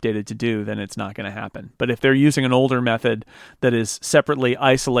to get updated to do, then it's not going to happen. But if they're using an older method that is separately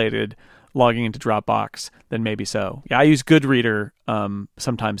isolated, logging into Dropbox, then maybe so. Yeah, I use Goodreader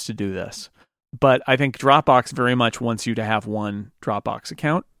sometimes to do this. But I think Dropbox very much wants you to have one Dropbox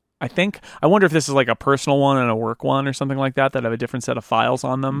account. I wonder if this is like a personal one and a work one or something like that have a different set of files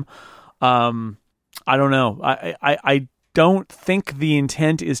on them. I don't know. I don't think the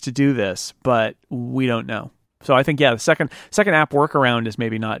intent is to do this, but we don't know. So I think, the second app workaround is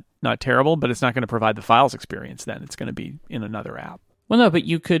maybe not terrible, but it's not going to provide the Files experience then. It's going to be in another app. Well, no, but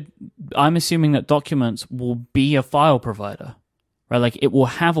I'm assuming that Documents will be a file provider. Right, like it will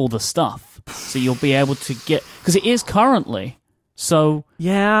have all the stuff, so you'll be able to get, because it is currently. So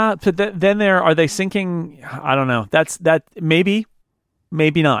yeah, but then are they syncing? I don't know. That maybe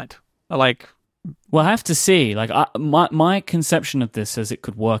not. Like, we'll have to see. Like, my conception of this says it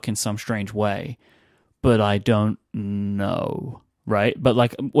could work in some strange way, but I don't know, right? But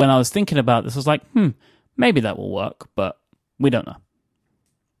like when I was thinking about this, I was like, maybe that will work, but we don't know.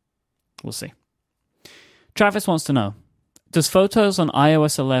 We'll see. Travis wants to know, does Photos on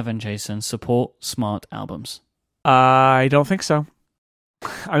iOS 11, Jason, support smart albums? I don't think so.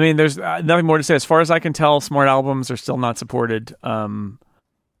 I mean, there's nothing more to say. As far as I can tell, smart albums are still not supported.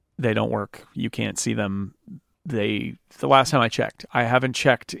 They don't work. You can't see them. The last time I checked, I haven't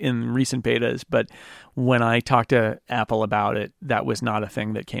checked in recent betas, but when I talked to Apple about it, that was not a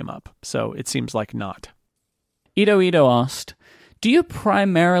thing that came up. So it seems like not. Ito asked, do you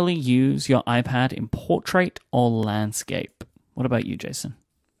primarily use your iPad in portrait or landscape? What about you, Jason?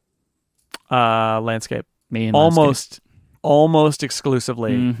 Landscape. Me and landscape. Almost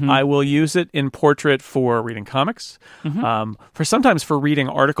exclusively. Mm-hmm. I will use it in portrait for reading comics, sometimes for reading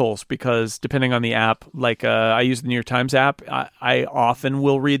articles, because depending on the app, like I use the New York Times app, I often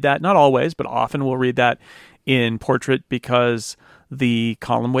will read that, not always, but often will read that in portrait because the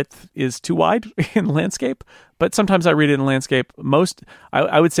column width is too wide in landscape. But sometimes I read it in landscape.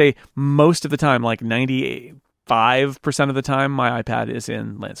 I would say most of the time, like 95% of the time, my iPad is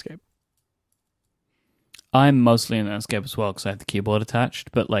in landscape. I'm mostly in landscape as well because I have the keyboard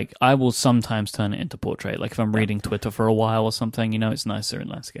attached, but like I will sometimes turn it into portrait. Like if I'm reading Twitter for a while or something, it's nicer in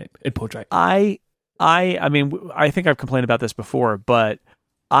landscape. In portrait. I mean, I think I've complained about this before, but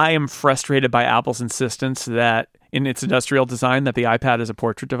I am frustrated by Apple's insistence that in its industrial design that the iPad is a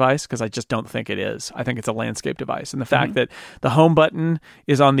portrait device, because I just don't think it is. I think it's a landscape device. And the fact that the home button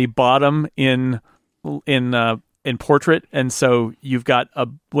is on the bottom in portrait, and so you've got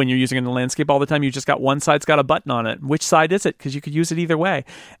when you're using it in the landscape all the time, you just got one side's got a button on it. Which side is it? Because you could use it either way,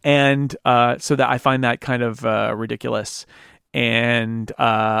 and so that I find that kind of ridiculous. And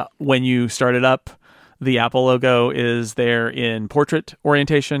when you start it up, the Apple logo is there in portrait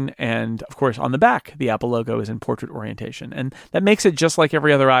orientation, and of course on the back the Apple logo is in portrait orientation, and that makes it just like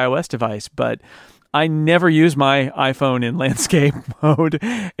every other iOS device. But I never use my iPhone in landscape mode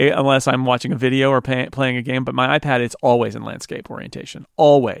unless I'm watching a video or playing a game. But my iPad, it's always in landscape orientation,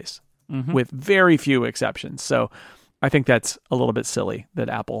 always, with very few exceptions. So I think that's a little bit silly that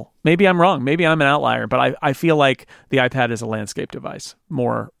Apple, maybe I'm wrong, maybe I'm an outlier, but I feel like the iPad is a landscape device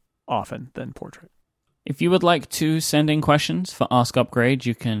more often than portrait. If you would like to send in questions for Ask Upgrade,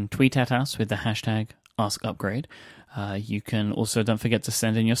 you can tweet at us with the hashtag AskUpgrade. You can also, don't forget to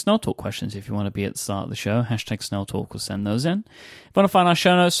send in your Snell Talk questions if you want to be at the start of the show. Hashtag Snell Talk will send those in. If you want to find our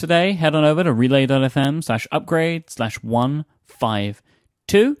show notes today, head on over to relay.fm/upgrade/152.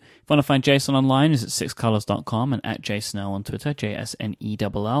 If you want to find Jason online, is at sixcolors.com and at jsnell on Twitter,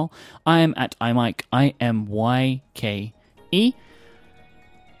 JSNELL. I am at imyke, IMYKE.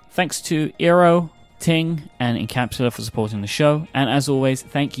 Thanks to Eero, Ting, and Encapsula for supporting the show. And as always,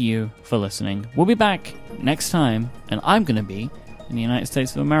 thank you for listening. We'll be back next time, and I'm going to be in the United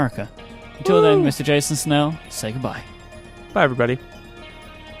States of America. Until then, Mr. Jason Snell, say goodbye. Bye, everybody.